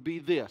would be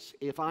this: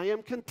 if I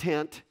am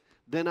content,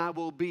 then I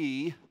will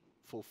be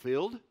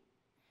fulfilled,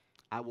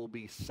 I will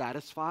be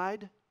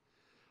satisfied,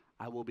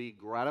 I will be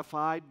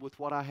gratified with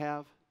what I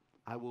have,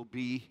 I will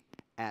be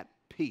at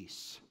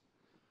peace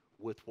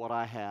with what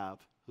I have,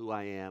 who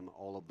I am,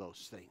 all of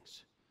those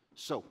things.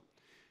 So,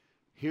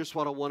 here's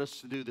what I want us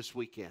to do this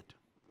weekend.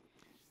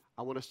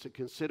 I want us to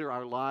consider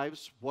our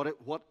lives, what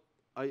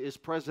is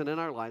present in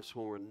our lives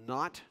when we're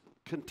not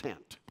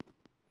content.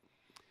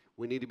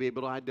 We need to be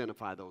able to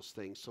identify those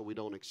things so we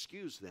don't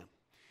excuse them.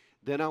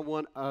 Then I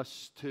want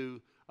us to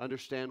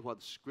understand what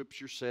the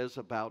Scripture says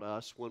about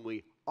us when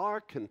we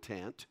are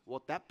content,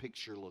 what that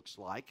picture looks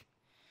like.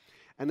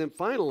 And then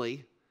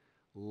finally,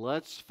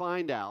 let's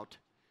find out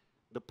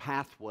the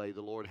pathway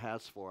the Lord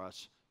has for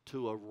us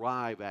to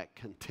arrive at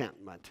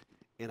contentment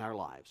in our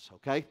lives,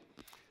 okay?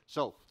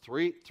 So,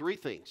 three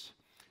things.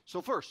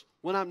 So first,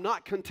 when I'm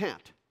not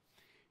content,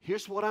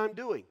 here's what I'm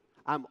doing.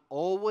 I'm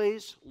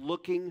always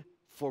looking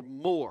for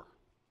more.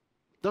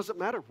 Doesn't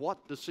matter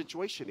what the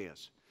situation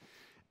is.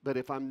 But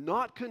if I'm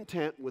not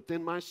content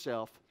within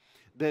myself,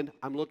 then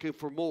I'm looking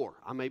for more.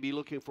 I may be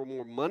looking for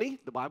more money.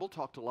 The Bible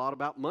talked a lot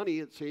about money,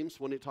 it seems,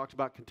 when it talked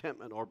about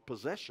contentment or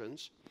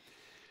possessions.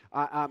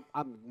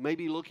 I'm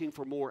maybe looking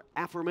for more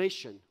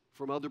affirmation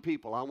from other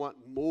people. I want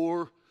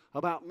more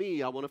about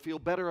me. I want to feel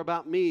better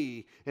about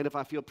me. And if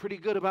I feel pretty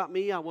good about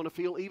me, I want to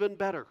feel even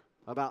better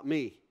about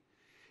me.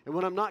 And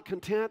when I'm not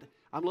content,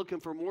 I'm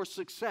looking for more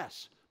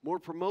success, more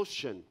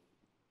promotion.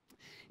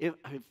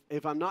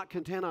 If I'm not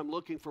content, I'm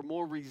looking for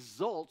more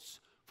results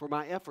for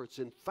my efforts.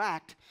 In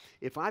fact,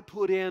 if I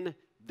put in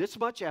this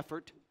much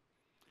effort,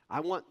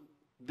 I want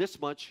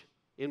this much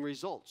in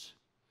results.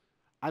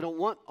 I don't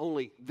want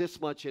only this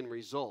much in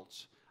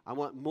results. I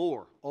want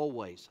more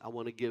always. I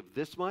want to give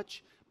this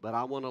much, but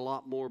I want a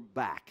lot more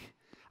back.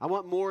 I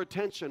want more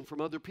attention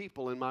from other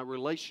people in my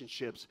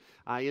relationships.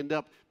 I end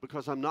up,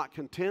 because I'm not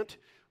content,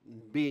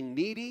 being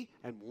needy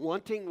and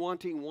wanting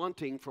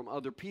from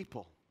other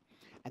people.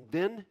 And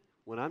then,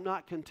 when I'm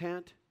not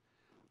content,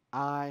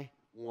 I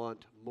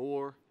want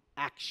more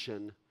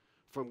action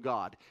from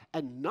God.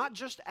 And not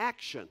just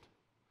action.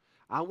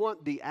 I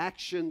want the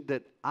action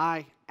that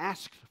I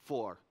asked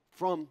for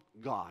from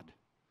God.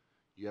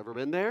 You ever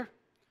been there?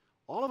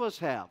 All of us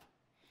have.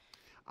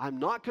 I'm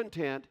not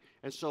content,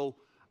 and so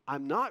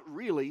I'm not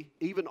really,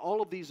 even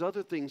all of these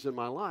other things in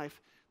my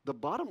life, the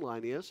bottom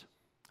line is,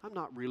 I'm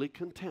not really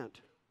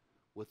content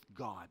with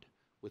God,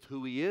 with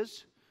who He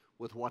is,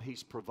 with what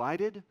He's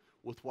provided,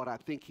 with what I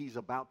think He's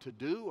about to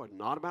do or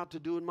not about to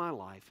do in my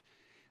life.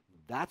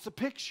 That's a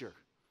picture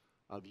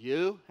of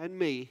you and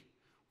me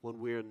when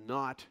we're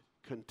not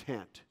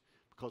content.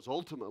 Because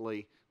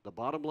ultimately, the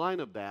bottom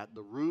line of that,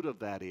 the root of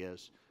that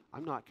is,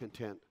 I'm not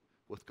content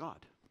with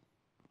God.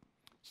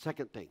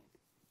 Second thing,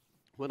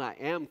 when I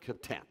am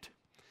content,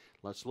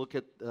 let's look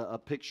at a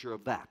picture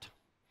of that.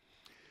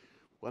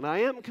 When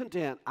I am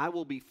content, I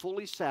will be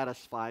fully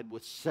satisfied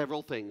with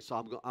several things.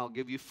 So I'll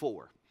give you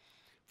 4.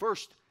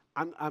 First,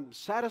 I'm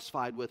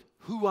satisfied with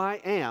who I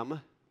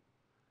am,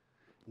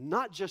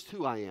 not just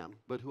who I am,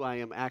 but who I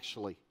am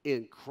actually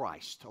in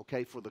Christ.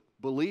 Okay, for the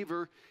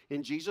believer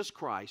in Jesus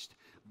Christ,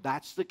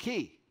 that's the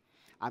key.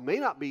 I may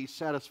not be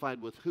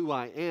satisfied with who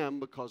I am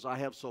because I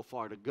have so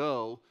far to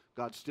go.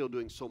 God's still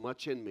doing so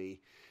much in me.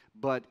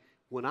 But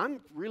when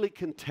I'm really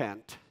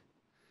content,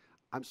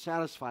 I'm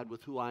satisfied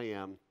with who I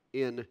am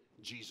in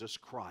Jesus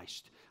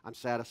Christ. I'm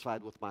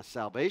satisfied with my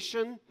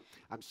salvation.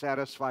 I'm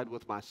satisfied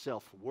with my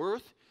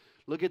self-worth.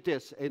 Look at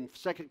this. In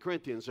 2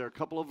 Corinthians, there are a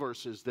couple of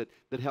verses that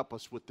help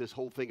us with this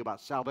whole thing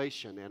about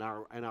salvation and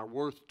our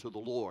worth to the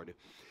Lord.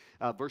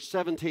 Verse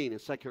 17 in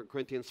 2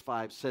 Corinthians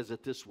 5 says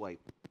it this way.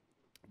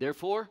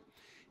 Therefore,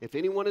 if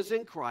anyone is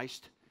in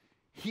Christ,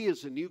 he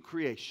is a new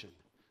creation.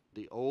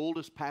 The old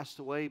has passed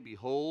away.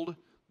 Behold,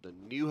 the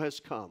new has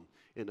come.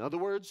 In other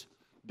words,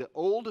 the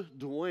old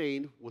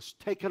Dwayne was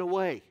taken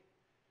away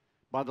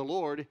by the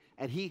Lord,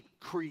 and he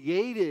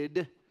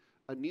created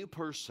a new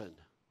person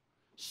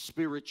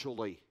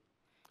spiritually,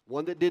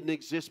 one that didn't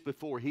exist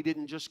before. He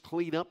didn't just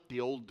clean up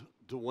the old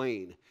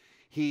Dwayne.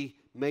 He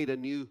made a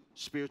new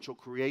spiritual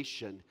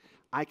creation.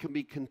 I can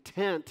be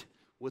content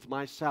with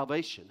my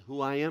salvation,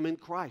 who I am in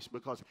Christ,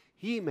 because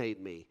he made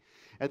me.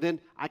 And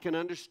then I can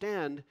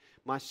understand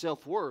my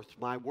self-worth,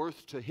 my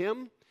worth to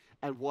him,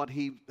 and what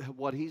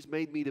he's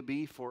made me to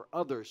be for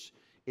others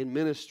in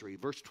ministry.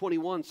 Verse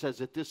 21 says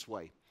it this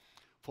way.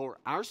 For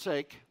our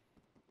sake,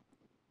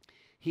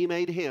 he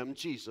made him,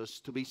 Jesus,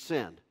 to be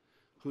sin,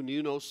 who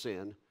knew no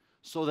sin,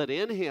 so that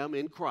in him,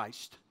 in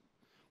Christ,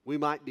 we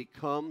might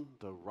become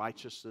the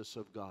righteousness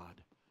of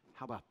God.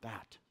 How about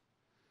that?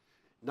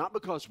 Not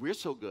because we're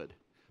so good,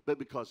 but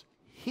because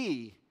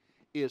he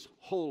is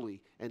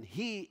holy and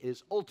he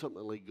is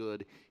ultimately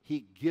good.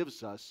 He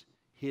gives us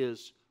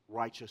his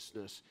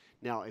righteousness.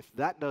 Now, if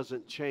that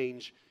doesn't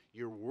change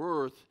your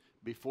worth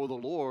before the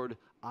Lord,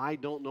 I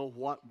don't know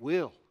what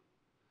will.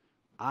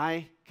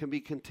 I can be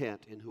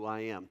content in who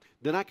I am.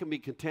 Then I can be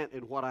content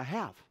in what I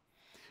have.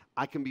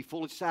 I can be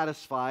fully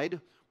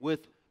satisfied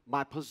with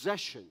my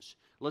possessions.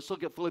 Let's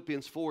look at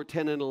Philippians 4,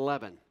 10 and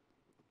 11.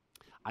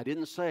 I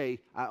didn't say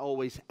I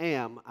always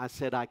am. I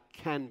said I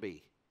can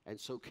be. And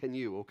so can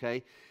you,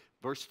 okay?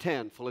 Verse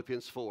 10,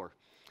 Philippians 4.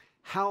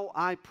 How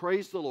I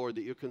praise the Lord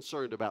that you're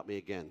concerned about me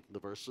again. The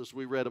verses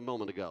we read a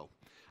moment ago.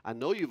 I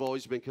know you've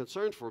always been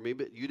concerned for me,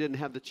 but you didn't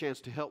have the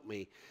chance to help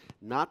me.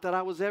 Not that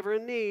I was ever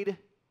in need,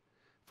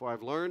 for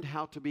I've learned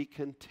how to be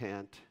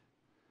content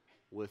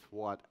with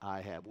what I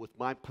have, with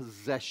my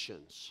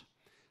possessions.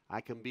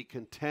 I can be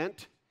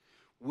content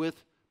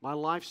with my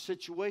life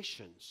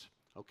situations,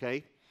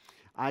 okay?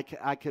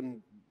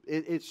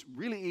 It's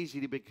really easy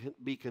to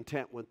be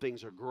content when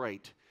things are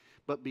great,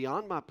 but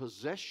beyond my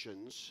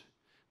possessions,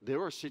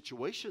 there are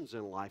situations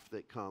in life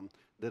that come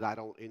that I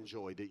don't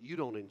enjoy, that you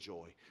don't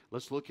enjoy.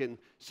 Let's look in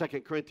 2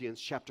 Corinthians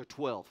chapter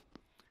 12.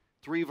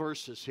 3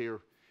 verses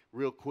here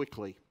real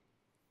quickly.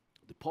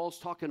 Paul's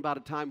talking about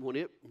a time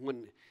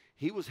when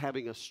he was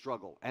having a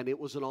struggle, and it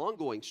was an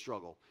ongoing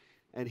struggle.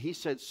 And he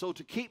said, so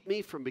to keep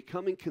me from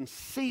becoming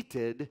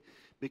conceited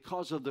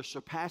because of the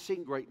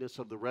surpassing greatness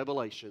of the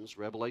revelations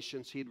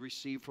he'd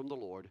received from the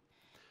Lord,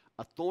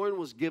 a thorn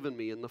was given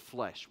me in the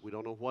flesh. We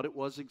don't know what it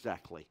was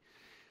exactly.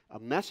 A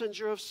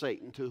messenger of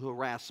Satan to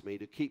harass me,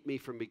 to keep me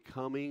from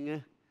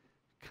becoming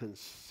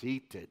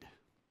conceited.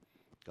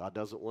 God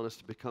doesn't want us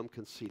to become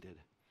conceited.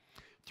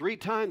 3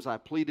 times I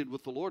pleaded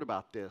with the Lord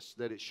about this,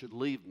 that it should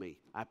leave me.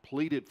 I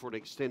pleaded for an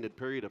extended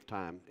period of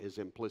time, is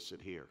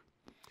implicit here.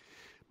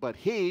 But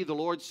he, the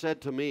Lord,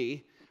 said to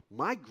me,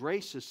 my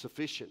grace is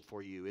sufficient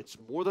for you. It's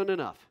more than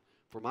enough.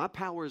 For my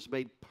power is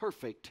made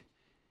perfect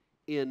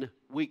in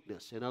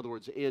weakness. In other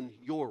words, in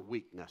your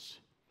weakness.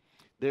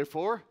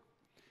 Therefore,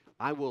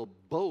 I will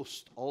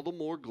boast all the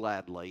more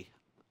gladly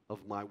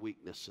of my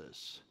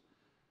weaknesses.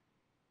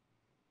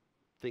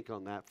 Think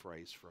on that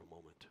phrase for a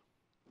moment.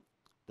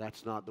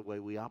 That's not the way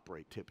we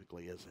operate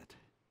typically, is it?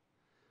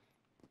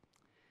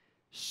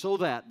 So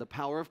that the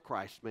power of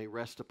Christ may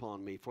rest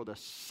upon me. For the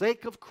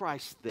sake of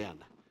Christ,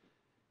 then,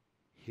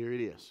 here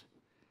it is,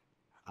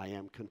 I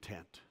am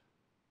content.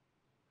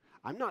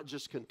 I'm not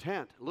just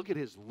content. Look at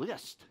his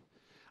list.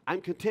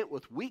 I'm content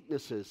with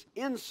weaknesses,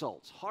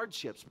 insults,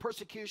 hardships,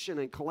 persecution,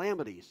 and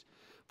calamities.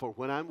 For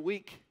when I'm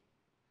weak,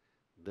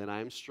 then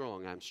I'm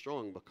strong. I'm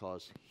strong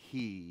because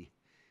he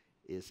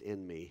is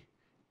in me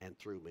and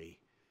through me.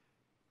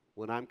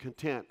 When I'm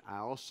content, I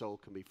also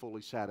can be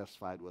fully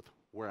satisfied with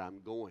where I'm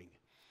going.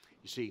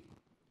 You see,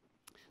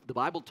 the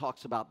Bible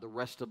talks about the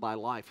rest of my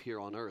life here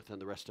on earth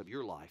and the rest of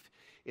your life.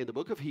 In the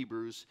book of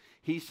Hebrews,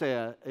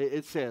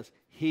 it says,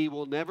 he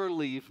will never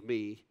leave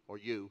me or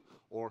you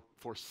or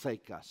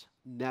forsake us.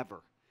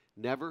 Never,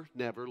 never,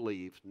 never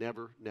leave,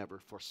 never, never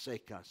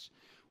forsake us.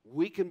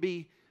 We can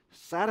be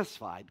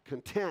satisfied,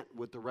 content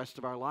with the rest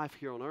of our life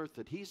here on earth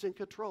that he's in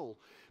control.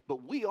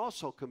 But we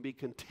also can be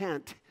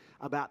content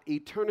about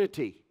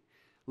eternity.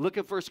 Look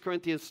at 1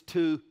 Corinthians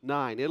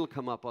 2:9. It'll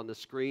come up on the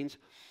screens.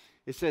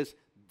 It says,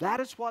 that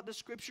is what the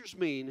scriptures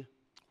mean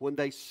when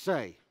they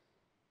say,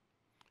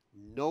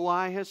 no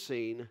eye has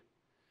seen,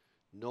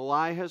 no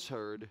eye has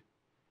heard,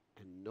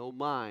 and no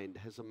mind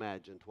has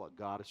imagined what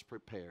God has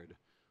prepared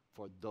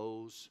for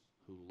those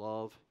who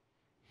love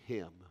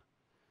him.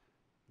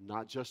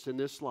 Not just in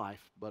this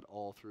life, but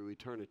all through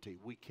eternity.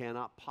 We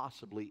cannot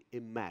possibly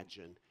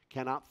imagine,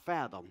 cannot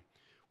fathom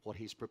what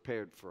he's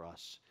prepared for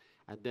us.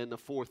 And then the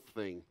fourth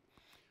thing,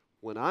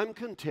 when I'm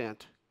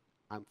content,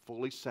 I'm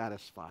fully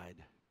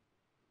satisfied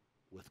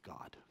with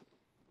God.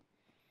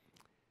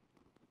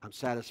 I'm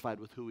satisfied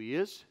with who He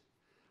is.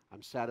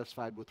 I'm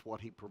satisfied with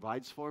what He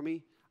provides for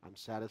me. I'm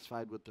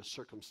satisfied with the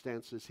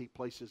circumstances He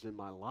places in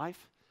my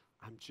life.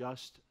 I'm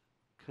just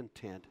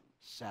content,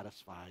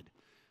 satisfied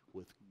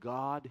with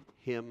God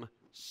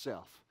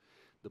Himself.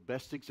 The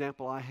best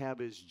example I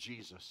have is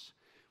Jesus.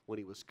 When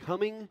He was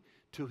coming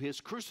to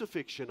His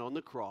crucifixion on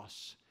the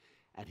cross,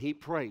 and He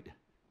prayed.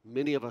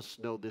 Many of us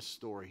know this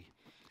story.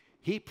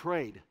 He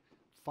prayed,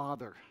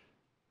 Father,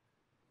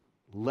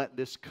 let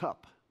this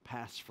cup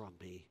pass from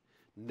me.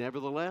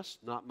 Nevertheless,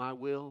 not my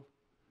will,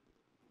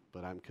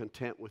 but I'm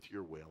content with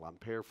your will. I'm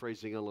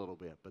paraphrasing a little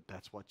bit, but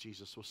that's what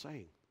Jesus was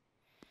saying.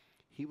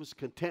 He was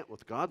content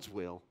with God's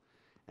will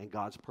and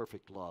God's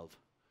perfect love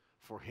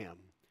for him.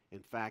 In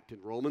fact,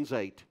 in Romans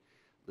 8,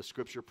 the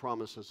scripture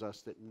promises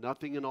us that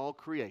nothing in all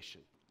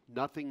creation,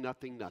 nothing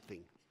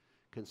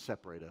can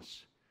separate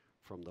us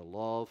from the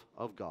love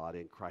of God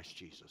in Christ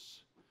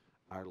Jesus,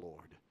 our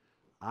Lord.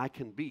 I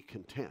can be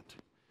content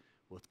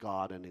with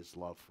God and His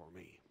love for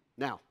me.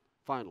 Now,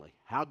 finally,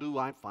 how do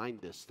I find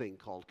this thing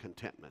called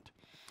contentment?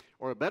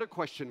 Or a better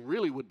question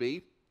really would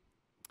be,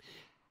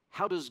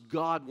 how does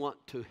God want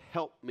to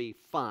help me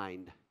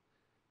find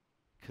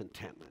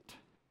contentment?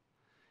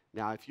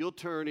 Now, if you'll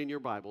turn in your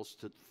Bibles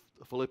to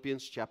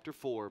Philippians chapter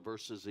 4,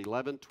 verses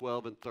 11,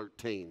 12, and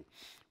 13,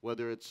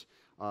 whether it's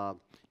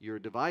your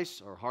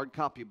device or hard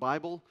copy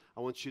Bible,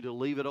 I want you to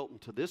leave it open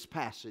to this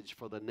passage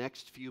for the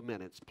next few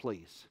minutes,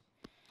 please.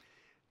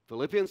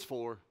 Philippians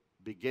 4,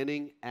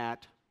 beginning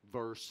at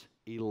verse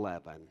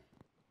 11.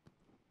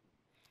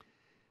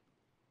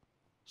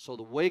 So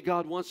the way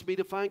God wants me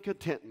to find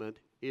contentment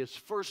is,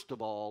 first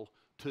of all,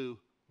 to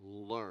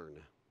learn.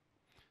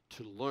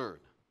 To learn.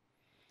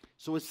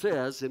 So it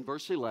says in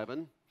verse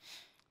 11,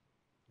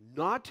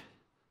 not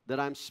that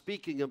I'm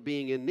speaking of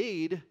being in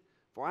need,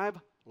 for I've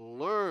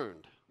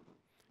learned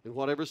in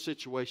whatever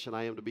situation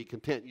I am to be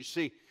content. You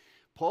see,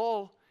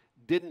 Paul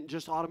didn't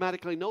just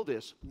automatically know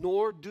this,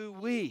 nor do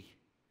we.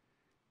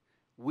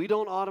 We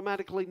don't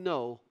automatically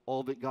know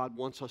all that God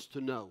wants us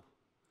to know.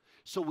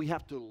 So we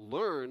have to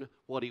learn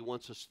what He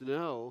wants us to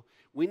know.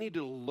 We need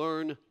to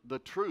learn the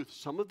truth.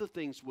 Some of the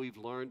things we've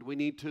learned, we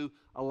need to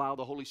allow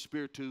the Holy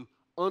Spirit to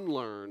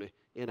unlearn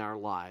in our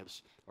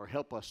lives, or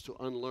help us to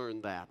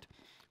unlearn that.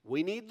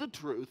 We need the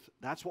truth.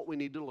 That's what we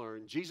need to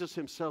learn. Jesus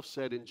Himself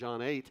said in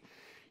John 8,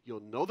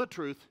 you'll know the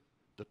truth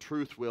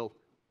will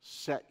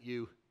set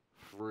you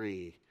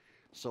free.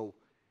 So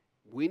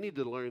we need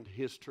to learn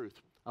His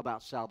truth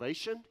about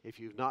salvation. If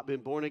you've not been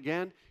born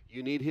again,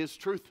 you need His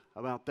truth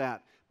about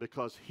that,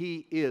 because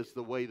He is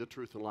the way, the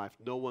truth, and life.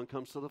 No one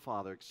comes to the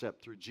Father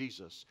except through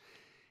Jesus.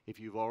 If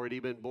you've already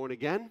been born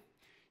again,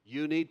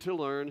 you need to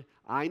learn,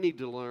 I need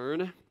to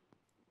learn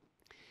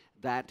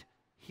that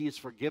He has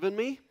forgiven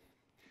me,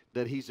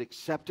 that He's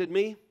accepted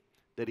me,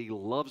 that He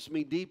loves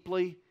me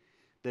deeply,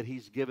 that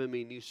He's given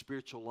me new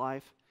spiritual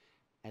life,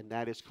 and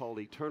that is called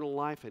eternal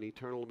life, and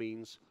eternal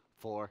means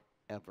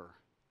forever.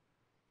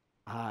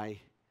 I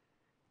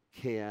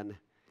can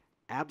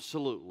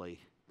absolutely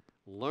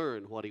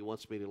learn what He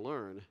wants me to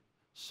learn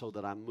so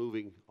that I'm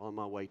moving on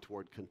my way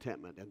toward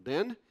contentment. And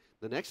then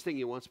the next thing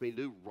He wants me to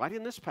do, right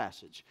in this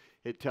passage,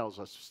 it tells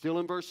us, still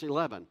in verse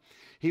 11,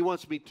 He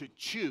wants me to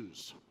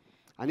choose.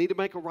 I need to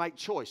make a right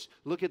choice.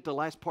 Look at the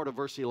last part of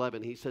verse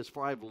 11. He says,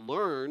 for I've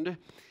learned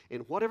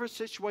in whatever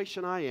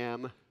situation I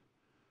am,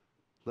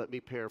 let me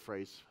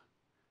paraphrase,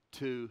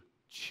 to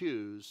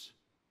choose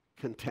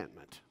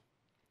contentment.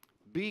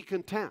 Be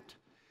content.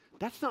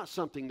 That's not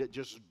something that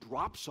just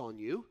drops on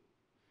you.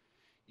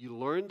 You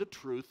learn the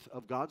truth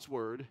of God's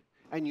Word,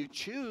 and you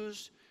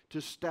choose to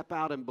step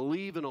out and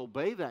believe and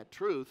obey that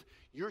truth.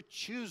 You're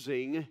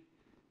choosing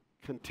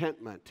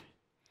contentment.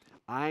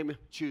 I'm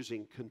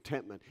choosing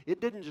contentment.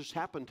 It didn't just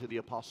happen to the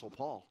Apostle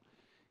Paul.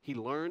 He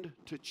learned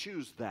to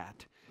choose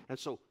that. And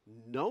so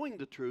knowing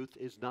the truth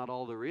is not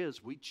all there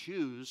is. We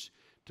choose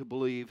to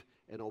believe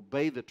and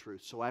obey the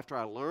truth. So after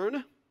I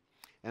learn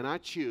and I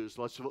choose,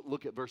 let's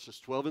look at verses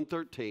 12 and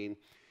 13.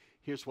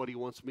 Here's what He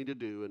wants me to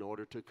do in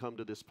order to come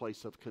to this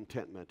place of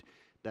contentment.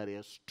 That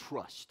is,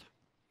 trust.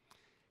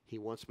 He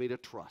wants me to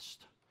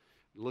trust.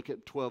 Look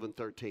at 12 and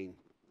 13.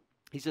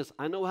 He says,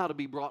 I know how to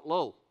be brought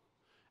low,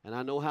 and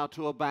I know how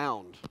to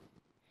abound.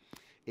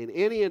 In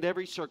any and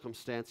every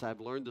circumstance, I've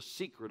learned the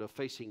secret of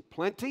facing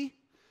plenty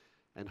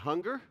and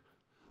hunger,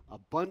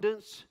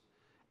 abundance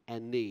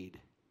and need.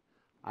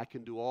 I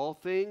can do all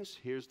things,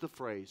 here's the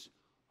phrase,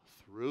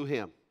 through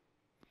Him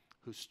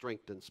who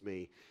strengthens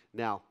me.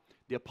 Now,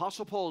 the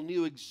Apostle Paul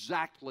knew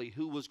exactly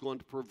who was going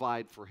to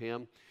provide for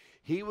him.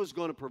 He was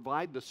going to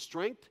provide the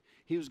strength.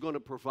 He was going to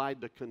provide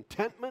the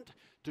contentment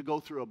to go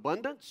through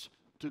abundance,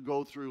 to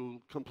go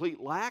through complete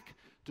lack,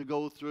 to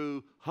go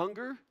through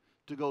hunger,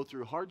 to go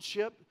through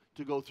hardship,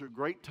 to go through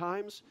great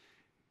times,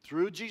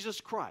 through Jesus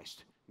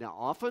Christ. Now,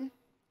 often,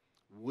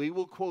 we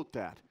will quote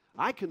that.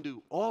 I can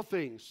do all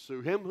things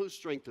through Him who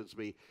strengthens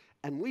me.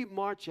 And we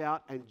march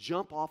out and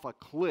jump off a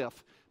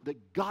cliff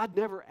that God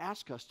never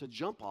asked us to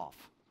jump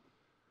off.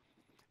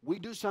 We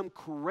do some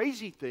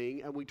crazy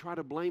thing and we try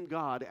to blame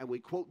God and we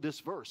quote this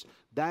verse.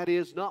 That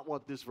is not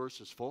what this verse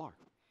is for.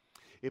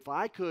 If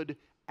I could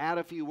add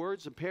a few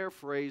words and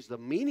paraphrase the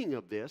meaning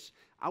of this,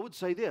 I would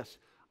say this: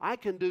 I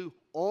can do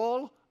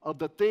all of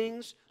the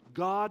things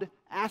God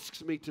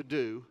asks me to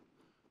do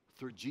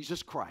through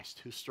Jesus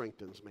Christ who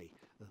strengthens me.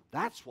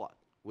 That's what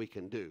we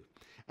can do.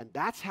 And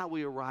that's how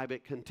we arrive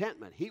at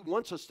contentment. He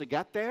wants us to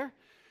get there.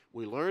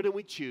 We learn and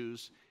we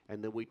choose,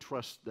 and then we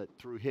trust that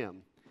through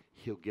Him,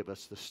 He'll give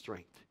us the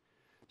strength.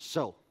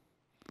 So,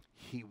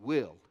 He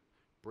will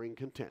bring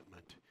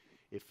contentment.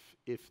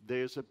 If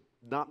there's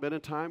not been a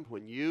time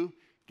when you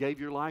gave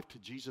your life to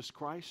Jesus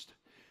Christ,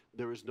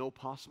 there is no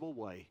possible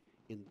way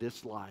in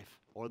this life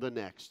or the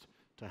next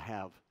to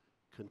have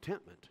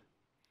contentment.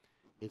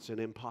 It's an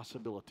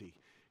impossibility.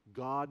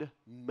 God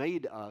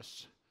made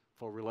us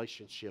for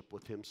relationship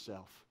with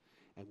Himself,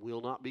 and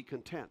we'll not be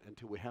content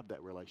until we have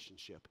that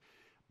relationship.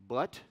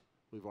 But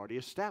we've already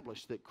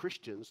established that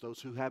Christians,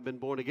 those who have been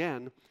born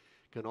again,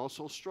 can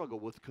also struggle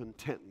with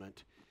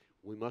contentment.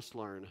 We must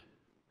learn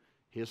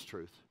His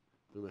truth.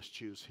 We must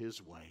choose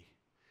His way,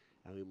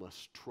 and we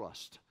must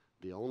trust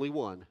the only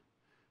one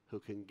who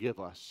can give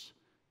us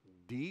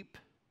deep,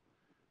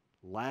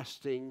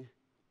 lasting,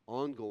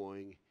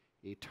 ongoing,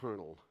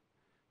 eternal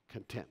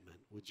contentment.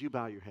 Would you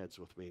bow your heads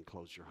with me and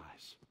close your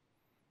eyes?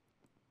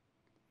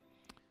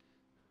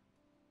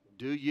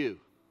 Do you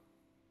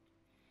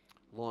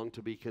long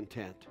to be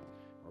content?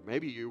 Or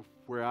maybe you're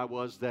where I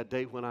was that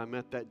day when I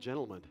met that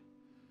gentleman.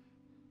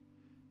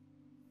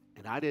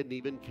 And I didn't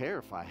even care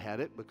if I had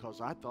it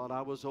because I thought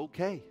I was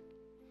okay.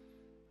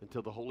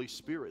 Until the Holy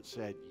Spirit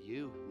said,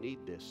 you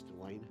need this,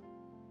 Dwayne.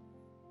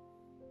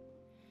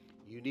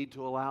 You need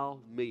to allow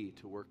me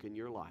to work in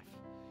your life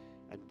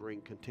and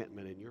bring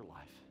contentment in your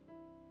life.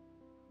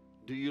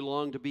 Do you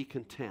long to be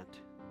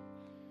content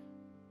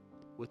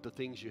with the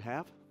things you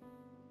have?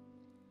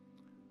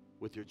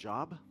 With your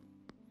job?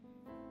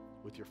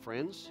 With your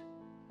friends?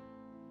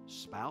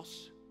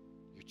 Spouse?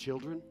 Your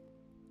children?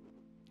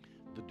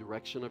 The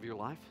direction of your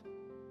life?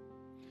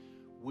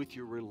 With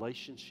your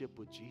relationship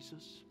with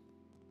Jesus?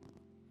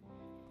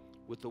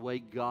 With the way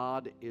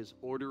God is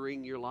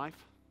ordering your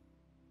life?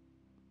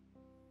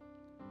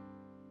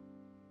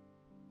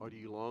 Or do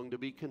you long to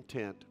be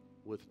content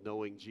with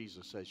knowing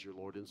Jesus as your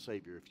Lord and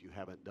Savior if you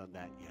haven't done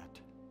that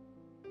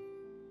yet?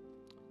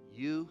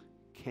 You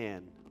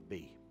can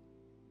be.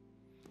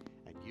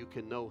 And you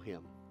can know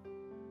Him.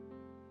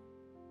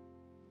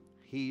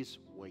 He's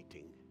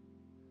waiting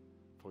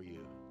for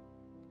you.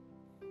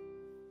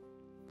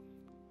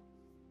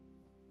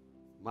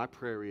 My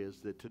prayer is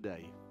that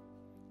today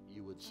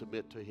you would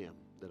submit to Him,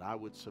 that I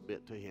would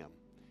submit to Him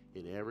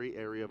in every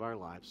area of our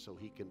lives so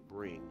He can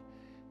bring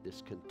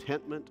this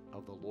contentment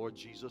of the Lord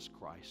Jesus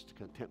Christ,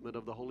 contentment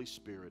of the Holy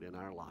Spirit in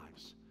our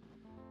lives.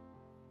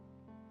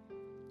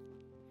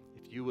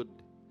 If you would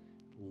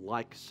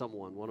like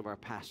someone, one of our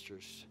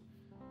pastors,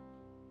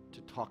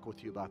 to talk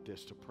with you about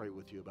this, to pray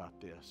with you about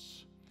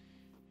this,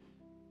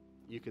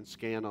 you can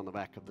scan on the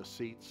back of the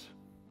seats,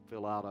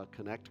 fill out a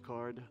Connect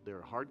card. There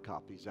are hard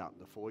copies out in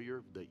the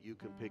foyer that you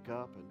can pick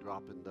up and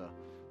drop in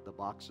the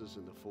boxes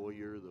in the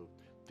foyer, the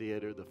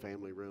theater, the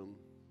family room.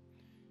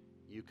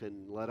 You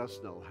can let us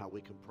know how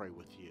we can pray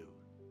with you.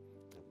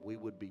 And we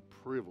would be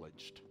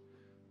privileged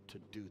to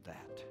do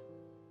that.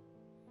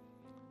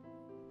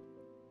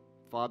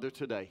 Father,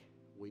 today,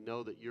 we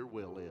know that your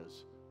will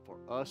is for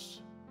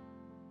us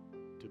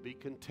to be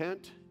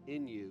content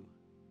in you.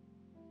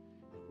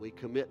 And we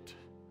commit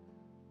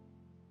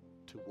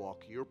to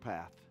walk your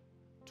path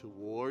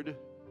toward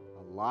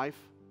a life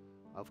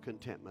of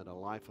contentment, a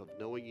life of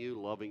knowing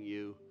you, loving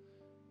you,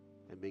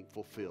 and being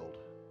fulfilled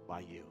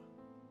by you.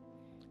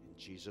 In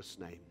Jesus'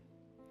 name,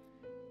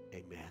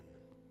 amen.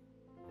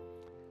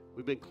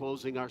 We've been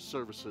closing our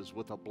services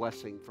with a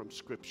blessing from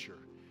Scripture.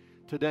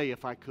 Today,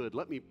 if I could,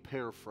 let me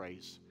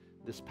paraphrase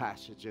this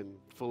passage in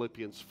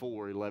Philippians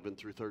 4:11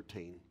 through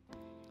 13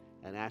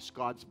 and ask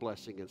God's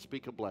blessing and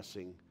speak a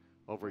blessing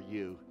over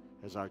you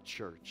as our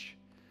church.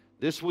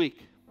 This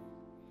week,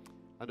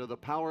 under the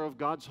power of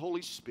God's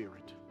Holy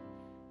Spirit,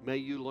 may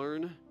you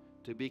learn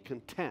to be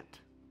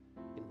content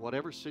in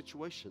whatever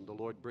situation the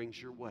Lord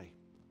brings your way.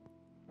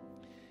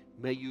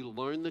 May you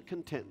learn the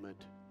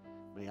contentment,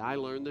 may I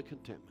learn the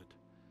contentment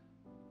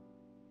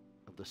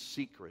of the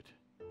secret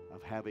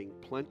of having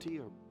plenty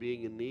or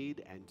being in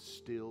need and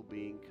still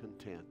being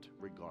content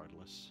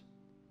regardless.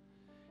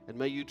 And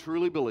may you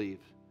truly believe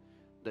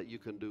that you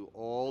can do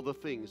all the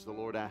things the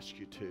Lord asks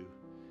you to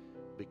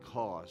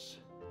because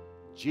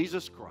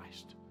Jesus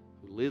Christ,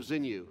 who lives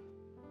in you,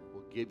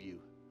 will give you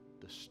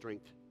the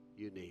strength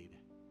you need.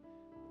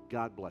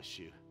 God bless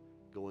you.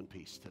 Go in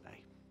peace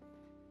today.